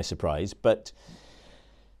 much to my surprise, but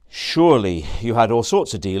surely you had all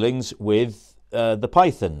sorts of dealings with the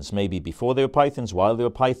Pythons, maybe before they were Pythons, while they were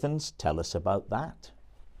Pythons. Tell us about that.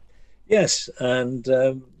 Yes, and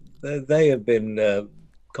they have been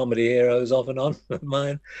comedy heroes off and on of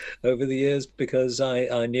mine over the years, because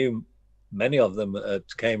I knew many of them at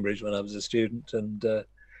Cambridge when I was a student, and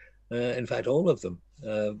in fact all of them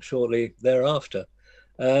shortly thereafter.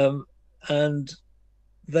 And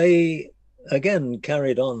they again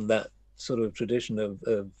carried on that sort of tradition of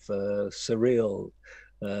surreal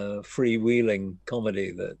freewheeling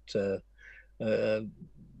comedy that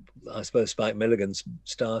I suppose Spike Milligan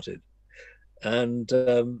started. And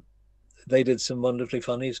they did some wonderfully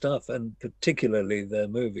funny stuff, and particularly their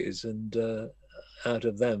movies. And out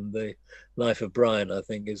of them, the Life of Brian, I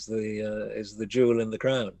think, is the jewel in the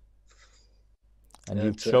crown. And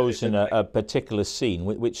you've chosen a particular scene.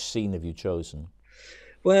 Which scene have you chosen?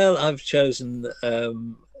 Well, I've chosen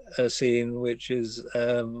a scene which is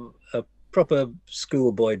a proper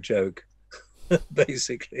schoolboy joke,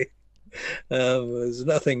 basically. There's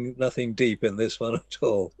nothing deep in this one at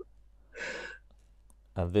all.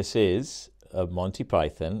 And this is Monty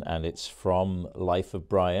Python, and it's from Life of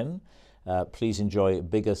Brian. Please enjoy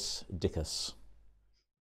Biggus Dickus.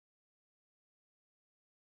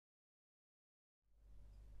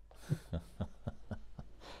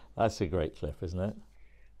 That's a great clip, isn't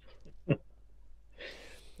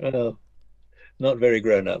it? Not very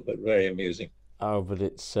grown up, but very amusing. Oh, but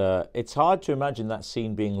it's hard to imagine that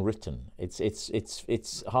scene being written.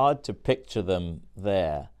 It's hard to picture them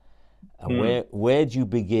there. And where do you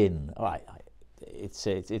begin? Oh,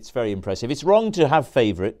 it's very impressive. It's wrong to have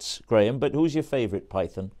favourites, Graham, but who's your favourite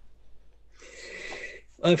Python?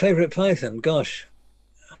 My favourite Python, gosh,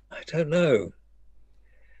 I don't know.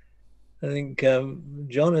 I think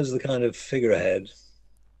John is the kind of figurehead.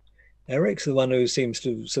 Eric's the one who seems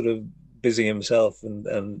to sort of busy himself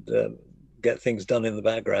and get things done in the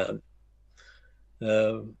background.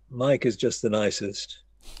 Mike is just the nicest.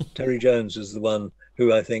 Terry Jones is the one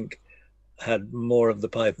who I think had more of the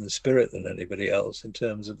Python spirit than anybody else in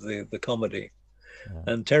terms of the comedy.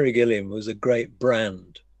 Yeah. And Terry Gilliam was a great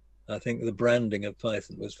brand. I think the branding of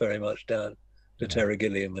Python was very much down to Terry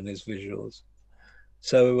Gilliam and his visuals.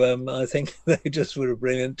 So I think they just were a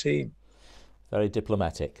brilliant team. Very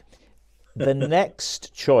diplomatic. The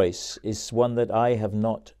next choice is one that I have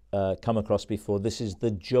not come across before. This is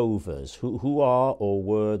the Jovers. Who are or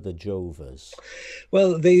were the Jovers?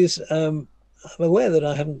 Well, these I'm aware that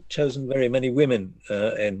I haven't chosen very many women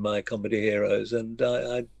in my comedy heroes, and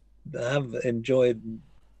I have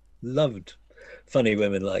loved funny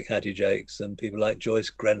women like Hattie Jakes and people like Joyce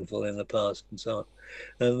Grenfell in the past and so on.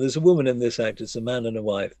 And there's a woman in this act, it's a man and a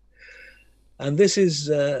wife. And this is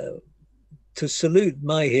to salute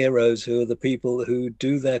my heroes, who are the people who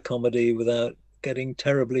do their comedy without getting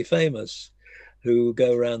terribly famous, who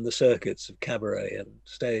go around the circuits of cabaret and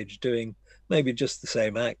stage doing maybe just the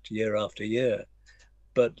same act year after year,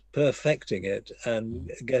 but perfecting it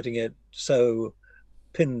and getting it so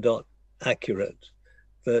pin dot accurate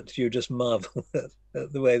that you just marvel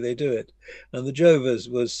at the way they do it. And the Jovers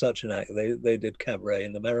was such an act. They did cabaret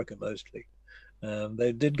in America mostly.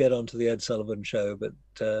 They did get onto the Ed Sullivan Show, but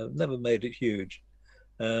never made it huge.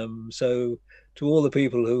 So to all the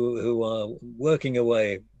people who are working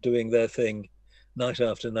away, doing their thing night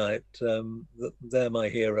after night, they're my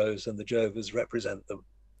heroes, and the Jovers represent them.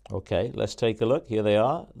 Okay, let's take a look. Here they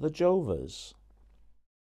are, the Jovers.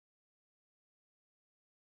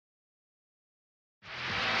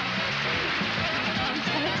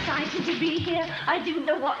 To be here, I didn't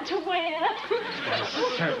know what to wear. I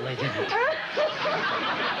certainly didn't.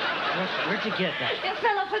 Where'd you get that? It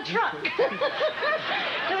fell off a truck.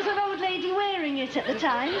 There was an old lady wearing it at the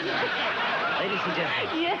time. Ladies and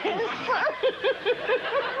gentlemen. Yes.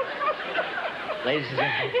 Ladies and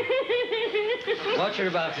gentlemen. What you're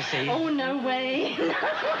about to see. Oh, no way.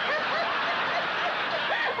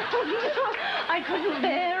 Oh, no, I couldn't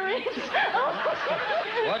bear it.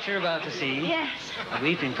 What you're about to see. Yes.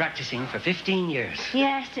 We've been practicing for 15 years.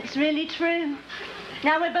 Yes, it's really true.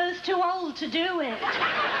 Now we're both too old to do it.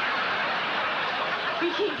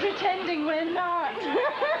 We keep pretending we're not.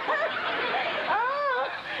 Oh,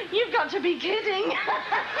 you've got to be kidding.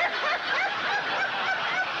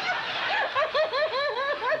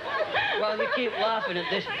 Well, you keep laughing at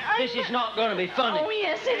this. This is not going to be funny. Oh,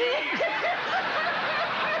 yes, it is.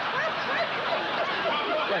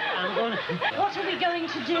 Look, I'm going to... What are we going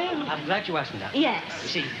to do? I'm glad you asked me that. Yes. You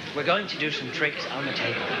see, we're going to do some tricks on the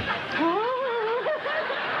table. Oh.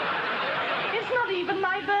 It's not even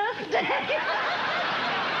my birthday.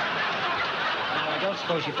 Now, I don't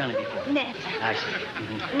suppose you've done it before. Never. I see.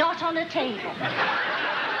 Mm-hmm. Not on a table.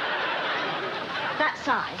 That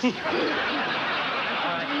size.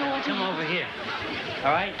 All right, come over here.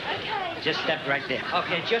 All right? Okay. Just step right there.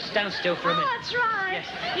 Okay, just stand still for a minute. That's right. Yes.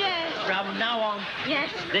 Yes. From now on, Yes.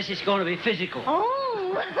 this is going to be physical. Oh.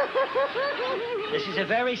 This is a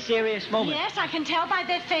very serious moment. Yes, I can tell by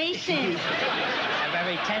their faces. A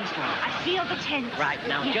very tense moment. I feel the tense. Right,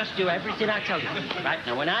 now Yes. just do everything I tell you. Right,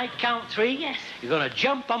 now when I count 3, Yes. you're going to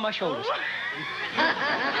jump on my shoulders.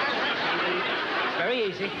 It's very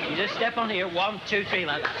easy. You just step on here, 1, 2, 3,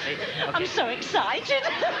 like that. See? Okay. I'm so excited.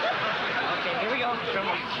 Okay, here we go. Come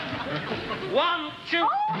on. 1, 2. Oh.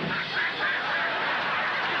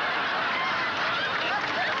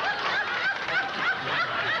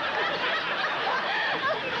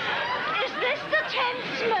 Is this the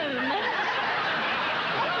tense moment?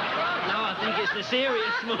 No, I think it's the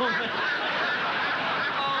serious moment.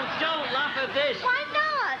 Oh, don't laugh at this. Why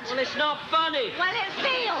not? Well, it's not funny. Well, it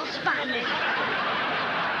feels funny.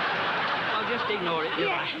 Oh, just ignore it. You're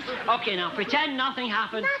Yes. right. Okay, now pretend nothing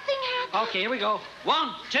happened. Nothing happened. Okay, here we go.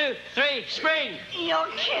 1, 2, 3, spring. You're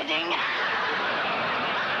kidding.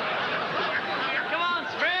 Come on,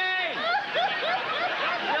 spring.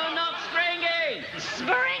 You're not springing.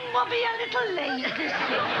 Spring will be a little late this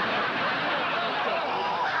year.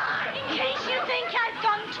 In case you think I've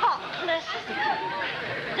gone topless,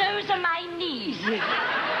 those are my knees. Okay. I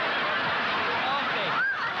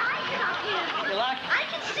can up here. You like? I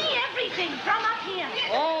can see everything from up here.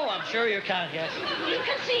 Oh, I'm sure you can, yes. You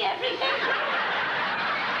can see everything.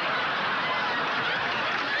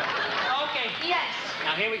 Okay. Yes.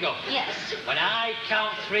 Now, here we go. Yes. When I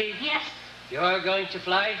count 3, Yes. you're going to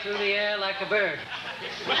fly through the air like a bird. Okay,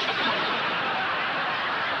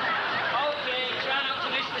 try not to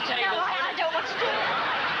miss the No, table. I don't want to do it.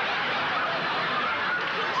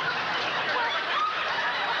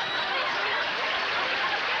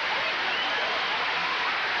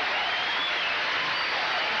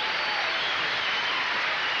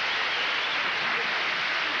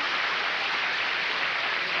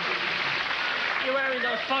 You're wearing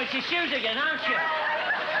those pointy shoes again, aren't you?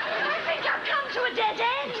 I think I've come to a dead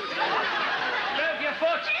end. Move your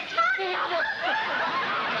foot. It's fine.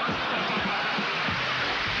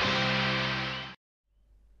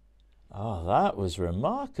 Oh, that was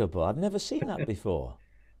remarkable. I've never seen that before.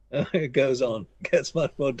 It goes on, gets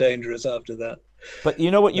much more dangerous after that. But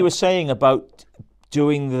you know what you were saying about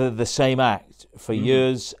doing the same act for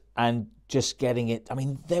years and just getting it. I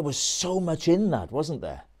mean, there was so much in that, wasn't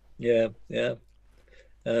there? Yeah, yeah.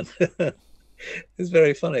 And it's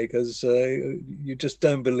very funny because you just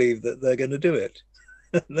don't believe that they're going to do it.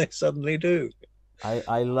 And they suddenly do.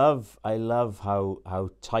 I love how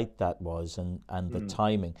tight that was and the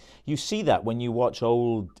timing. You see that when you watch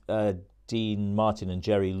old Dean Martin and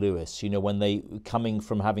Jerry Lewis, you know, when they coming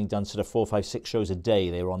from having done sort of 4, 5, 6 shows a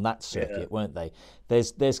day, they were on that circuit, weren't they?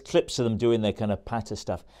 There's clips of them doing their kind of patter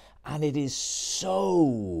stuff, and it is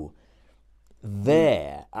so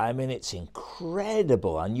there. I mean, it's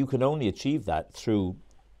incredible, and you can only achieve that through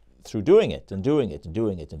doing it and doing it and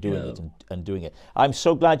doing it and doing it and doing it. I'm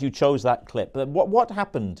so glad you chose that clip. But what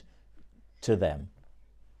happened to them?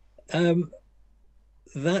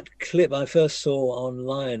 That clip I first saw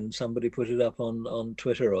online. Somebody put it up on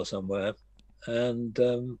Twitter or somewhere, and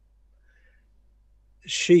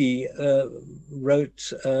she wrote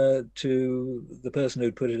to the person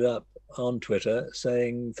who'd put it up on Twitter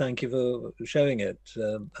saying, "Thank you for showing it.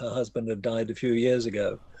 Her husband had died a few years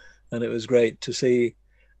ago, and it was great to see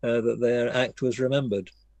that their act was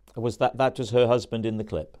remembered." Was that was her husband in the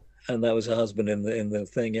clip? And that was her husband in the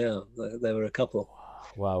thing. Yeah, they were a couple.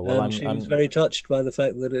 Wow. Well, and she was very touched by the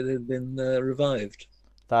fact that it had been revived.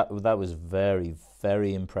 That was very,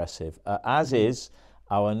 very impressive. As is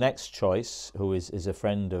our next choice, who is a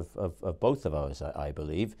friend of both of ours, I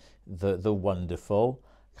believe, the wonderful,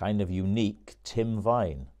 kind of unique Tim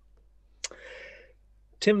Vine.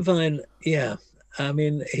 Tim Vine, yeah. I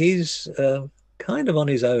mean, he's kind of on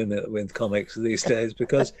his own with comics these days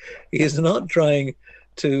because he's not trying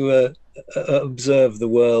to observe the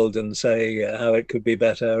world and say how it could be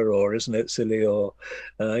better, or isn't it silly, or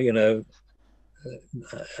how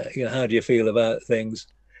do you feel about things.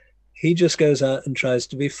 He just goes out and tries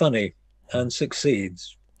to be funny and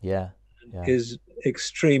succeeds. Is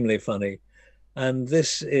extremely funny. And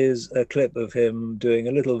this is a clip of him doing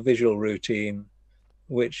a little visual routine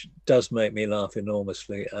which does make me laugh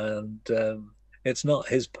enormously. And it's not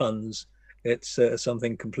his puns, it's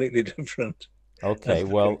something completely different. Okay,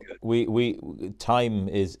 well, we time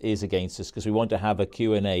is against us because we want to have a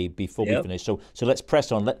Q&A before we finish. So let's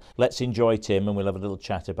press on. Let's enjoy Tim, and we'll have a little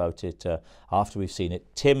chat about it after we've seen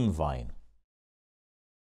it. Tim Vine.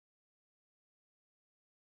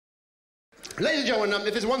 Ladies and gentlemen,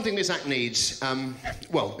 if there's one thing this act needs,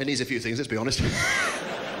 well, it needs a few things, let's be honest.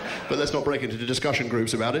 But let's not break into discussion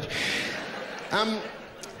groups about it.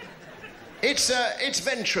 It's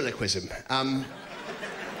ventriloquism.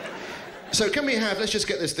 So can we have, let's just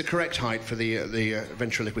get this the correct height for the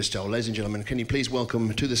ventriloquist doll. Ladies and gentlemen, can you please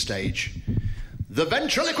welcome to the stage the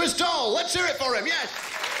ventriloquist doll? Let's hear it for him, yes!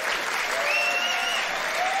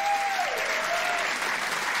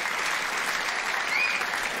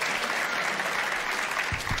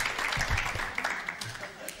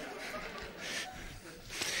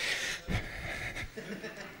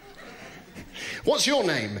 What's your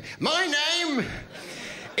name? My name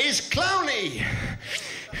is Clowny.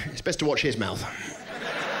 It's best to watch his mouth.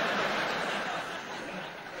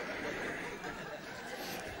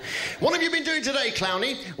 What have you been doing today,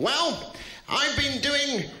 Clowny? Well, I've been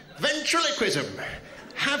doing ventriloquism.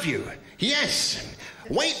 Have you? Yes.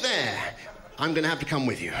 Wait there. I'm going to have to come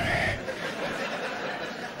with you.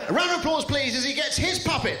 A round of applause, please, as he gets his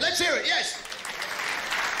puppet. Let's hear it, yes.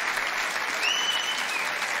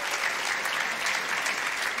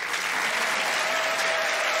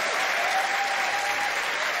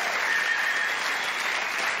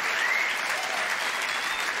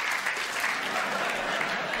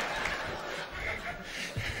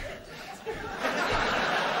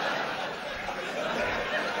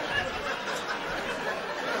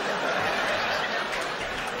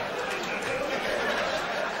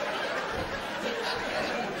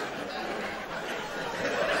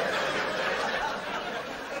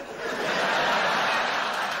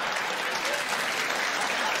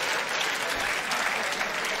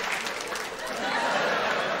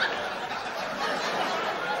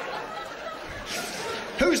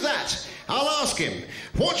 Who's that? I'll ask him.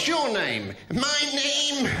 What's your name? My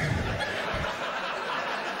name...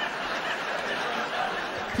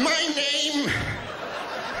 My name...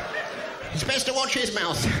 It's best to watch his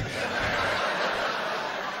mouth.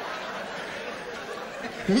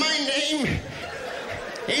 My name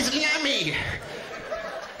is Lammy.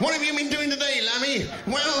 What have you been doing today, Lammy?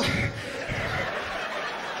 Well...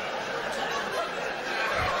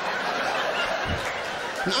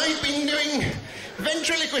 I've been doing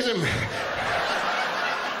ventriloquism.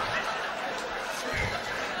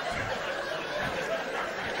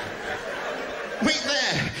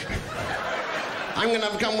 I'm going to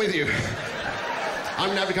have to come with you. I'm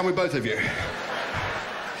going to have to come with both of you.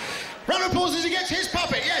 Round of applause as he gets his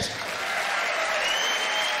puppet, yes.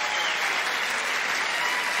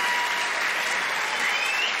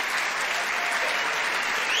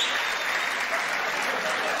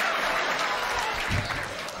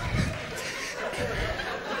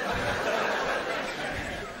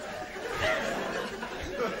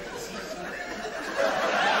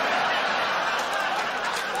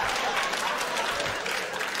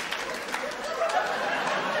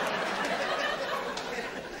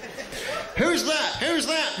 Who's that? Who's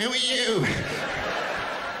that? Who are you?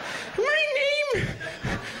 My name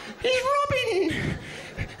is Robin.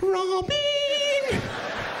 Robin.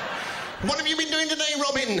 What have you been doing today,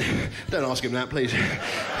 Robin? Don't ask him that, please. I've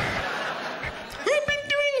been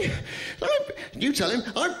doing... you tell him.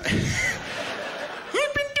 I've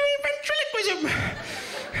been doing ventriloquism.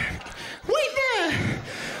 Wait there.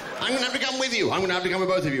 I'm going to have to come with you. I'm going to have to come with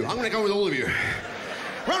both of you. I'm going to come with all of you.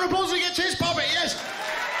 Round of applause, he gets his puppet, yes.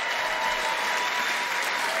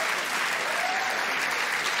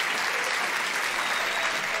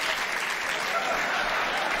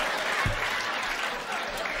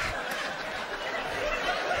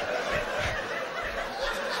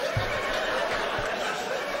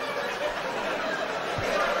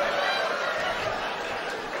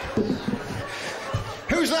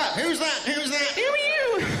 Who's that? Who's that? Who's that? Who are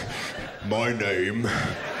you? My name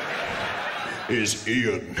is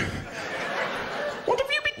Ian. What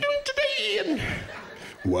have you been doing today, Ian?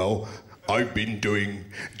 Well, I've been doing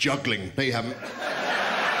juggling. No, you haven't.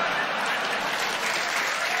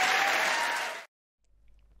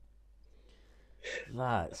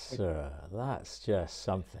 That's just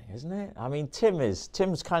something, isn't it? I mean, Tim's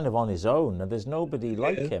kind of on his own, and there's nobody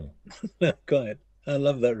like him. Quite. I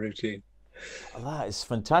love that routine. That is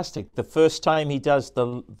fantastic. The first time he does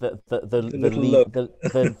the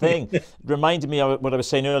thing reminded me of what I was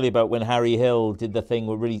saying earlier about when Harry Hill did the thing.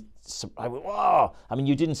 Where really, wow! I mean,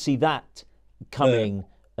 you didn't see that coming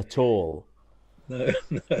at all. No,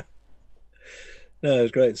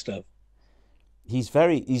 it's great stuff. He's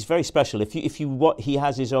very special. If you what he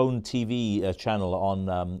has his own TV channel on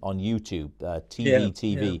YouTube,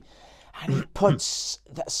 TV, and he puts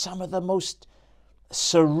some of the most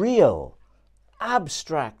surreal,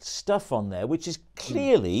 abstract stuff on there, which is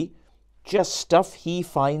clearly just stuff he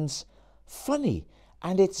finds funny,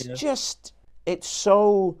 and it's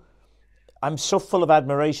so. I'm so full of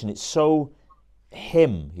admiration. It's so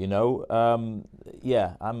him, you know. I'm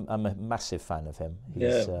a massive fan of him.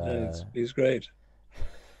 He's great.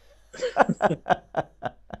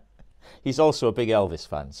 He's also a big Elvis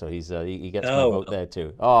fan, so he gets my vote there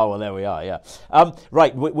too. Oh, well, there we are, yeah.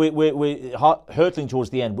 Right, we're hurtling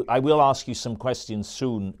towards the end. I will ask you some questions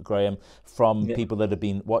soon, Graham, from people that have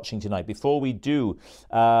been watching tonight. Before we do,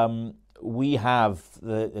 we have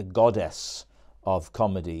the goddess of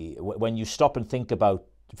comedy. When you stop and think about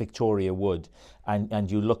Victoria Wood and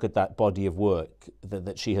you look at that body of work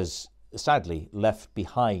that she has sadly left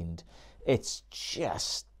behind, it's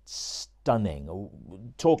just stunning.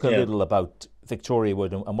 Talk a little about Victoria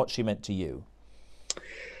Wood and what she meant to you.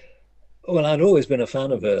 Well, I'd always been a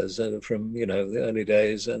fan of hers from the early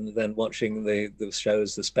days, and then watching the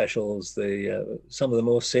shows, the specials, some of the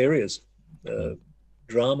more serious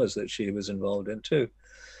dramas that she was involved in too.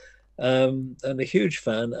 And a huge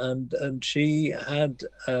fan, and she had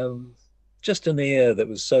just an ear that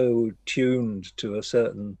was so tuned to a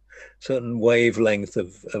certain wavelength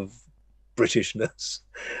of Britishness,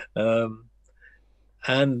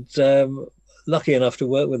 and lucky enough to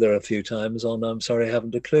work with her a few times on I'm Sorry I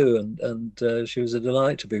Haven't a Clue, and she was a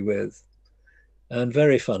delight to be with, and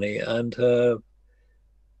very funny. And her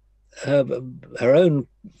own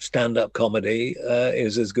stand-up comedy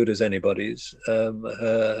is as good as anybody's.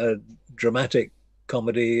 Her dramatic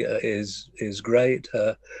comedy is great.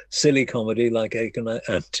 Her silly comedy, like Acorn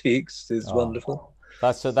Antiques, is wonderful.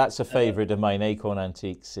 That's a favourite of mine. Acorn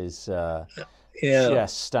Antiques is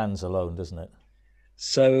just stands alone, doesn't it?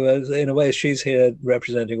 So in a way, she's here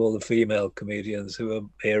representing all the female comedians who are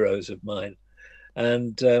heroes of mine,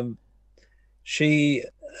 and she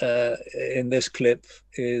in this clip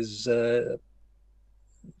is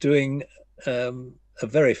doing a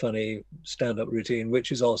very funny stand-up routine,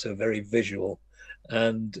 which is also very visual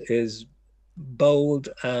and is bold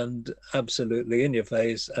and absolutely in your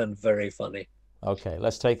face and very funny. Okay,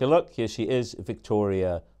 let's take a look. Here she is,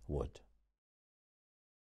 Victoria Wood.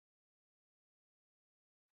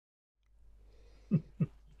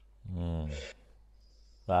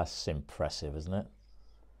 That's impressive, isn't it?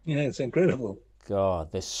 Yeah, it's incredible.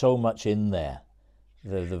 God, there's so much in there.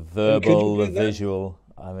 The verbal, the visual.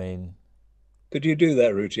 I mean, Could you do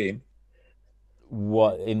that routine?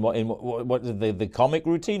 What the comic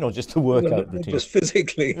routine or just the workout routine? Just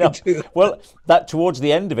physically. No. Well, that towards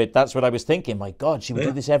the end of it, that's what I was thinking. My God, she would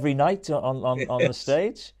do this every night on the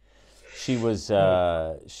stage. She was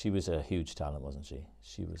a huge talent, wasn't she?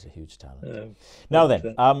 She was a huge talent. Now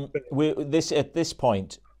then, at this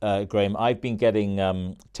point, Graeme, I've been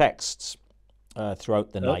getting texts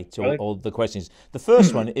throughout the night, right. all the questions. The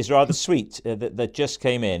first one is rather sweet that just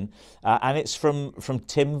came in, and it's from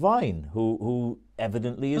Tim Vine, who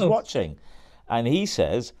evidently is watching. And he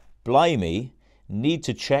says, "Blimey, need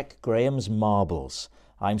to check Graeme's marbles.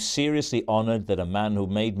 I'm seriously honoured that a man who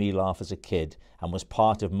made me laugh as a kid and was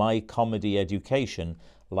part of my comedy education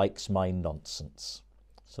likes my nonsense."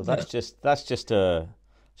 So that's just a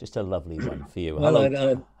lovely one for you. Well,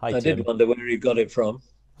 Hello. I did wonder where you got it from.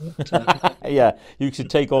 Yeah, you should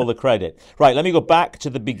take all the credit. Right, let me go back to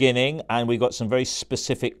the beginning, and we got some very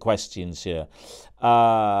specific questions here.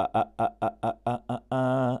 And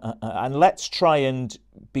let's try and,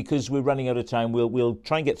 because we're running out of time, we'll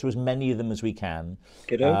try and get through as many of them as we can.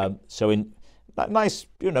 So in nice,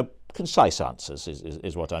 concise answers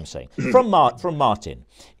is what I'm saying. From Martin,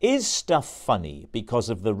 is stuff funny because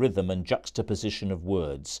of the rhythm and juxtaposition of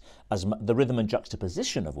words, as much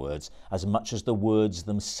as the words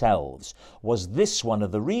themselves? Was this one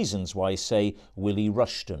of the reasons why, say, Willie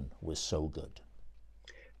Rushton was so good?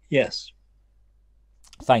 Yes.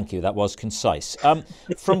 Thank you. That was concise.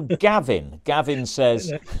 From Gavin. Gavin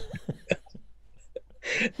says...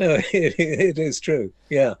 No, it is true.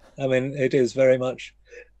 Yeah. I mean, it is very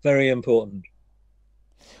important.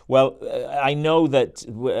 Well, I know that,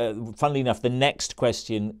 funnily enough, the next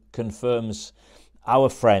question confirms our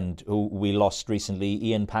friend who we lost recently,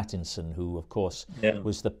 Ian Pattinson, who, of course,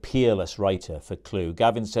 was the peerless writer for Clue.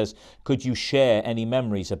 Gavin says, could you share any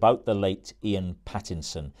memories about the late Ian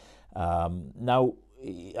Pattinson? Now,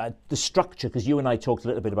 the structure, because you and I talked a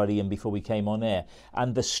little bit about Ian before we came on air,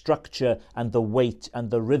 and the structure and the weight and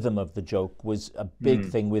the rhythm of the joke was a big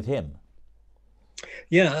thing with him.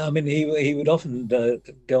 Yeah, I mean, he would often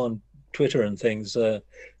go on Twitter and things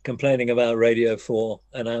complaining about Radio 4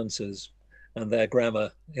 announcers and their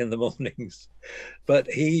grammar in the mornings. But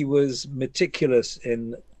he was meticulous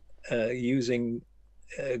in using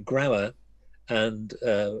grammar and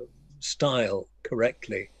style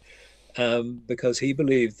correctly, because he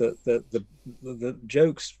believed that the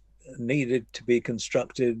jokes needed to be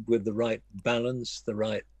constructed with the right balance, the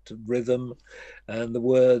right rhythm, and the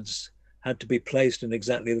words had to be placed in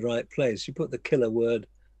exactly the right place. You put the killer word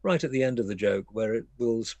right at the end of the joke where it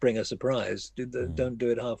will spring a surprise. Don't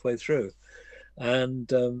do it halfway through.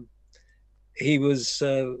 And he was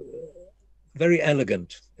very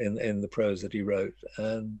elegant in the prose that he wrote.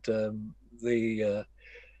 And the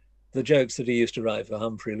jokes that he used to write for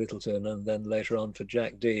Humphrey Lyttelton and then later on for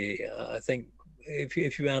Jack Dee, I think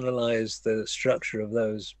if you analyze the structure of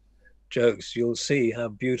those jokes, you'll see how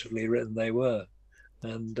beautifully written they were.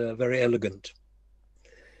 And very elegant.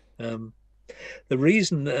 The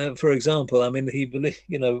reason, for example, I mean, he believed,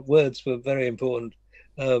 words were very important.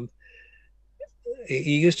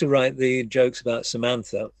 He used to write the jokes about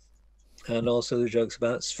Samantha and also the jokes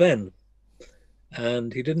about Sven.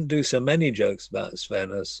 And he didn't do so many jokes about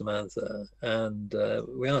Sven as Samantha. And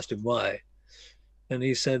we asked him why. And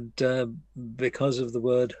he said, because of the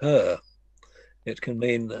word her. It can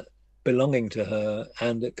mean belonging to her,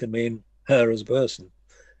 and it can mean her as a person.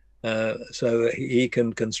 So he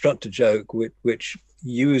can construct a joke which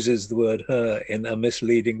uses the word her in a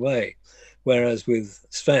misleading way, whereas with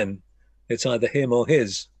Sven it's either him or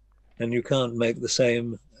his, and you can't make the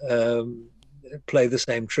same play the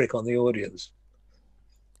same trick on the audience.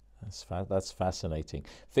 That's fascinating.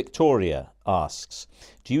 Victoria asks,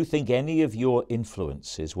 do you think any of your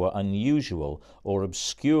influences were unusual or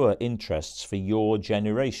obscure interests for your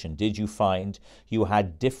generation? Did you find you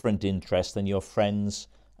had different interests than your friends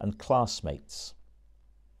and classmates?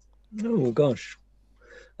 Oh, gosh.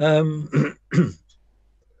 I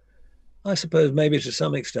suppose maybe to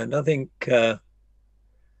some extent. I think at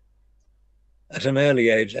an early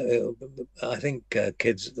age, I think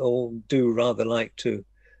kids all do rather like to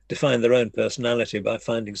define their own personality by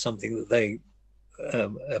finding something that they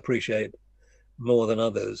appreciate more than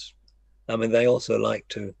others. I mean, they also like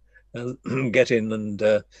to get in and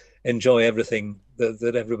enjoy everything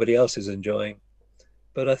that everybody else is enjoying.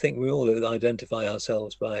 But I think we all identify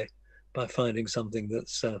ourselves by finding something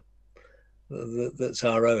that's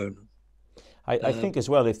our own. I think as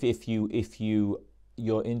well, if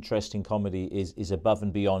your interest in comedy is above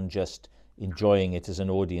and beyond just enjoying it as an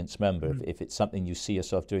audience member, if it's something you see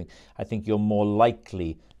yourself doing, I think you're more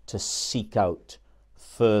likely to seek out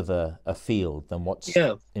further afield than what's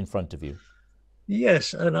in front of you.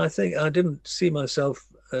 Yes, and I think I didn't see myself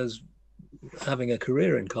as having a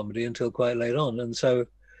career in comedy until quite late on, and so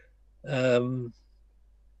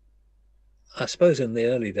I suppose in the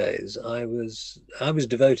early days I was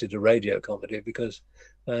devoted to radio comedy because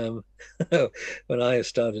when I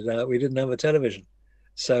started out we didn't have a television,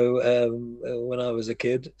 so when I was a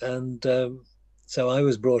kid, and so I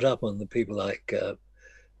was brought up on the people like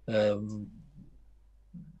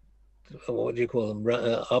what do you call them,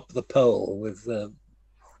 up the pole with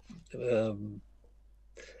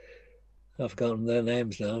I've forgotten their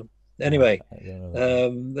names now. Anyway,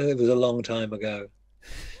 it was a long time ago.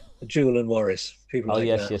 Jewel and Morris, people like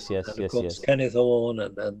that. Yes, and of course, Kenneth Horne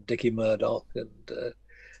and Dickie Murdoch, and it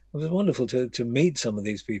was wonderful to meet some of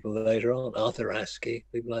these people later on. Arthur Askey,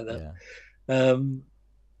 people like that. Yeah.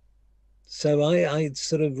 So I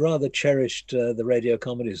sort of rather cherished the radio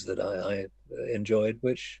comedies that I enjoyed,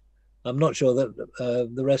 which I'm not sure that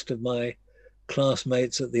the rest of my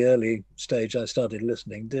classmates at the early stage I started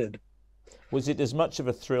listening did. Was it as much of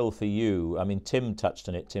a thrill for you? I mean, Tim touched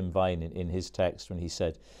on it, Tim Vine, in his text when he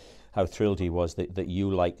said how thrilled he was that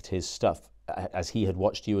you liked his stuff as he had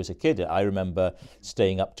watched you as a kid. I remember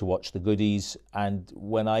staying up to watch the Goodies, and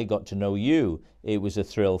when I got to know you, it was a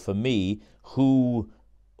thrill for me. Who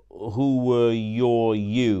were your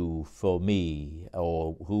you for me,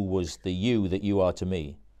 or who was the you that you are to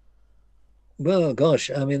me? Well,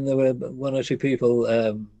 gosh, I mean, there were one or two people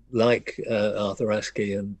like Arthur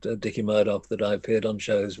Askey and Dickie Murdoch that I appeared on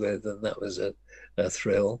shows with, and that was a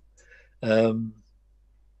thrill.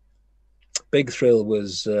 Big thrill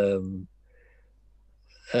was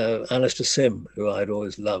Alistair Sim, who I'd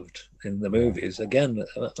always loved in the movies. Again,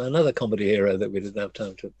 another comedy hero that we didn't have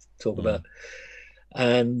time to talk about.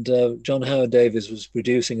 And John Howard Davies was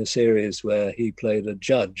producing a series where he played a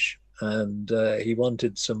judge, and he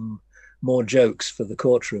wanted some more jokes for the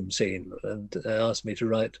courtroom scene, and asked me to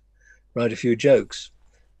write a few jokes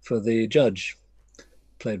for the judge,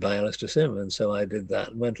 played by Alistair Sim. And so I did that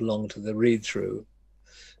and went along to the read-through,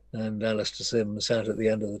 and Alistair Sim sat at the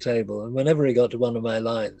end of the table, and whenever he got to one of my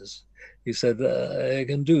lines, he said, "I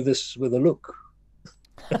can do this with a look."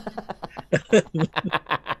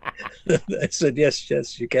 I said,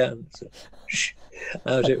 yes, you can. So,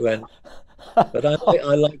 out it went. But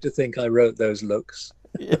I like to think I wrote those looks.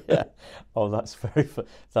 Yeah. Oh, that's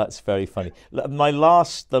very funny.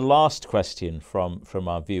 The last question from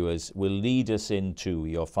our viewers will lead us into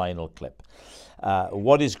your final clip.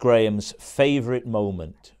 What is Graeme's favourite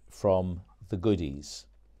moment from the Goodies?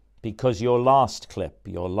 Because your last clip,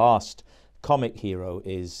 your last comic hero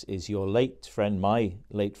is your late friend, my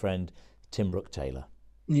late friend, Tim Brooke Taylor.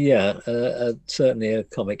 Yeah, certainly a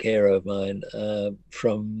comic hero of mine.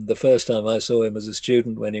 From the first time I saw him as a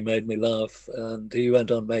student, when he made me laugh, and he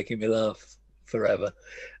went on making me laugh forever.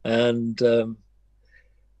 And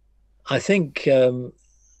I think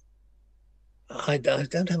I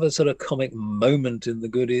don't have a sort of comic moment in the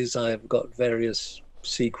Goodies. I've got various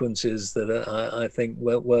sequences that I think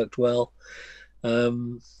worked well.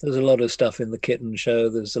 There's a lot of stuff in the Kitten show.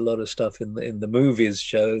 There's a lot of stuff in the movies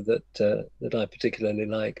show that I particularly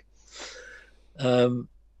like. And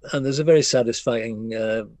there's a very satisfying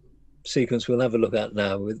sequence we'll have a look at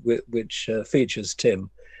now, which features Tim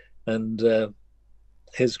and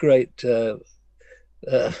his great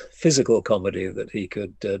physical comedy that he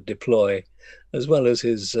could deploy, as well as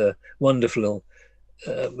his wonderful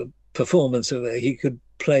performance of he could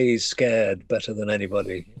play scared better than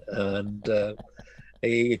anybody, and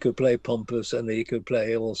he could play pompous, and he could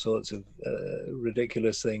play all sorts of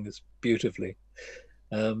ridiculous things beautifully.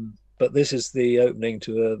 But this is the opening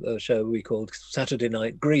to a show we called Saturday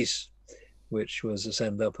Night Grease, which was a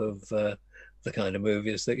send-up of the kind of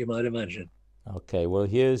movies that you might imagine. Okay, well,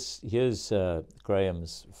 here's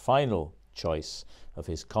Graeme's final choice of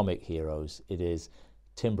his comic heroes. It is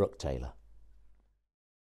Tim Brooke Taylor.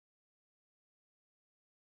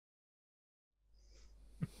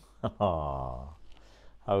 Oh,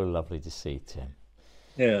 how lovely to see, Tim.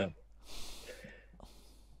 Yeah.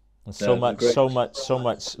 And so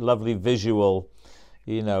much lovely visual,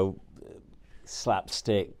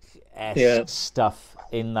 slapstick-esque stuff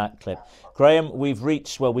in that clip. Graeme, we've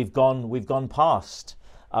gone past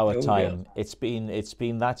our time. Yeah. It's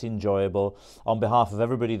been that enjoyable. On behalf of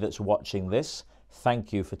everybody that's watching this,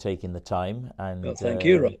 thank you for taking the time and thank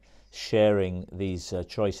you, Rob, sharing these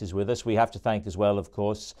choices with us. We have to thank as well, of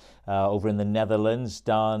course, over in the Netherlands,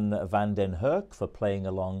 Daan van den Hurk for playing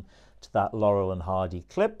along to that Laurel and Hardy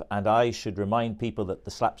clip. And I should remind people that the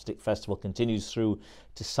Slapstick Festival continues through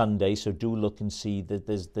to Sunday, so do look and see that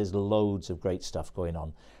there's loads of great stuff going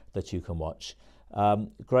on that you can watch.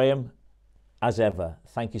 Graeme, as ever,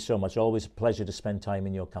 thank you so much. Always a pleasure to spend time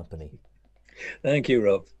in your company. Thank you,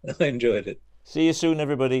 Rob. I enjoyed it. See you soon,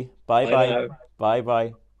 everybody. Bye-bye. Bye now.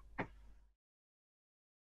 Bye-bye.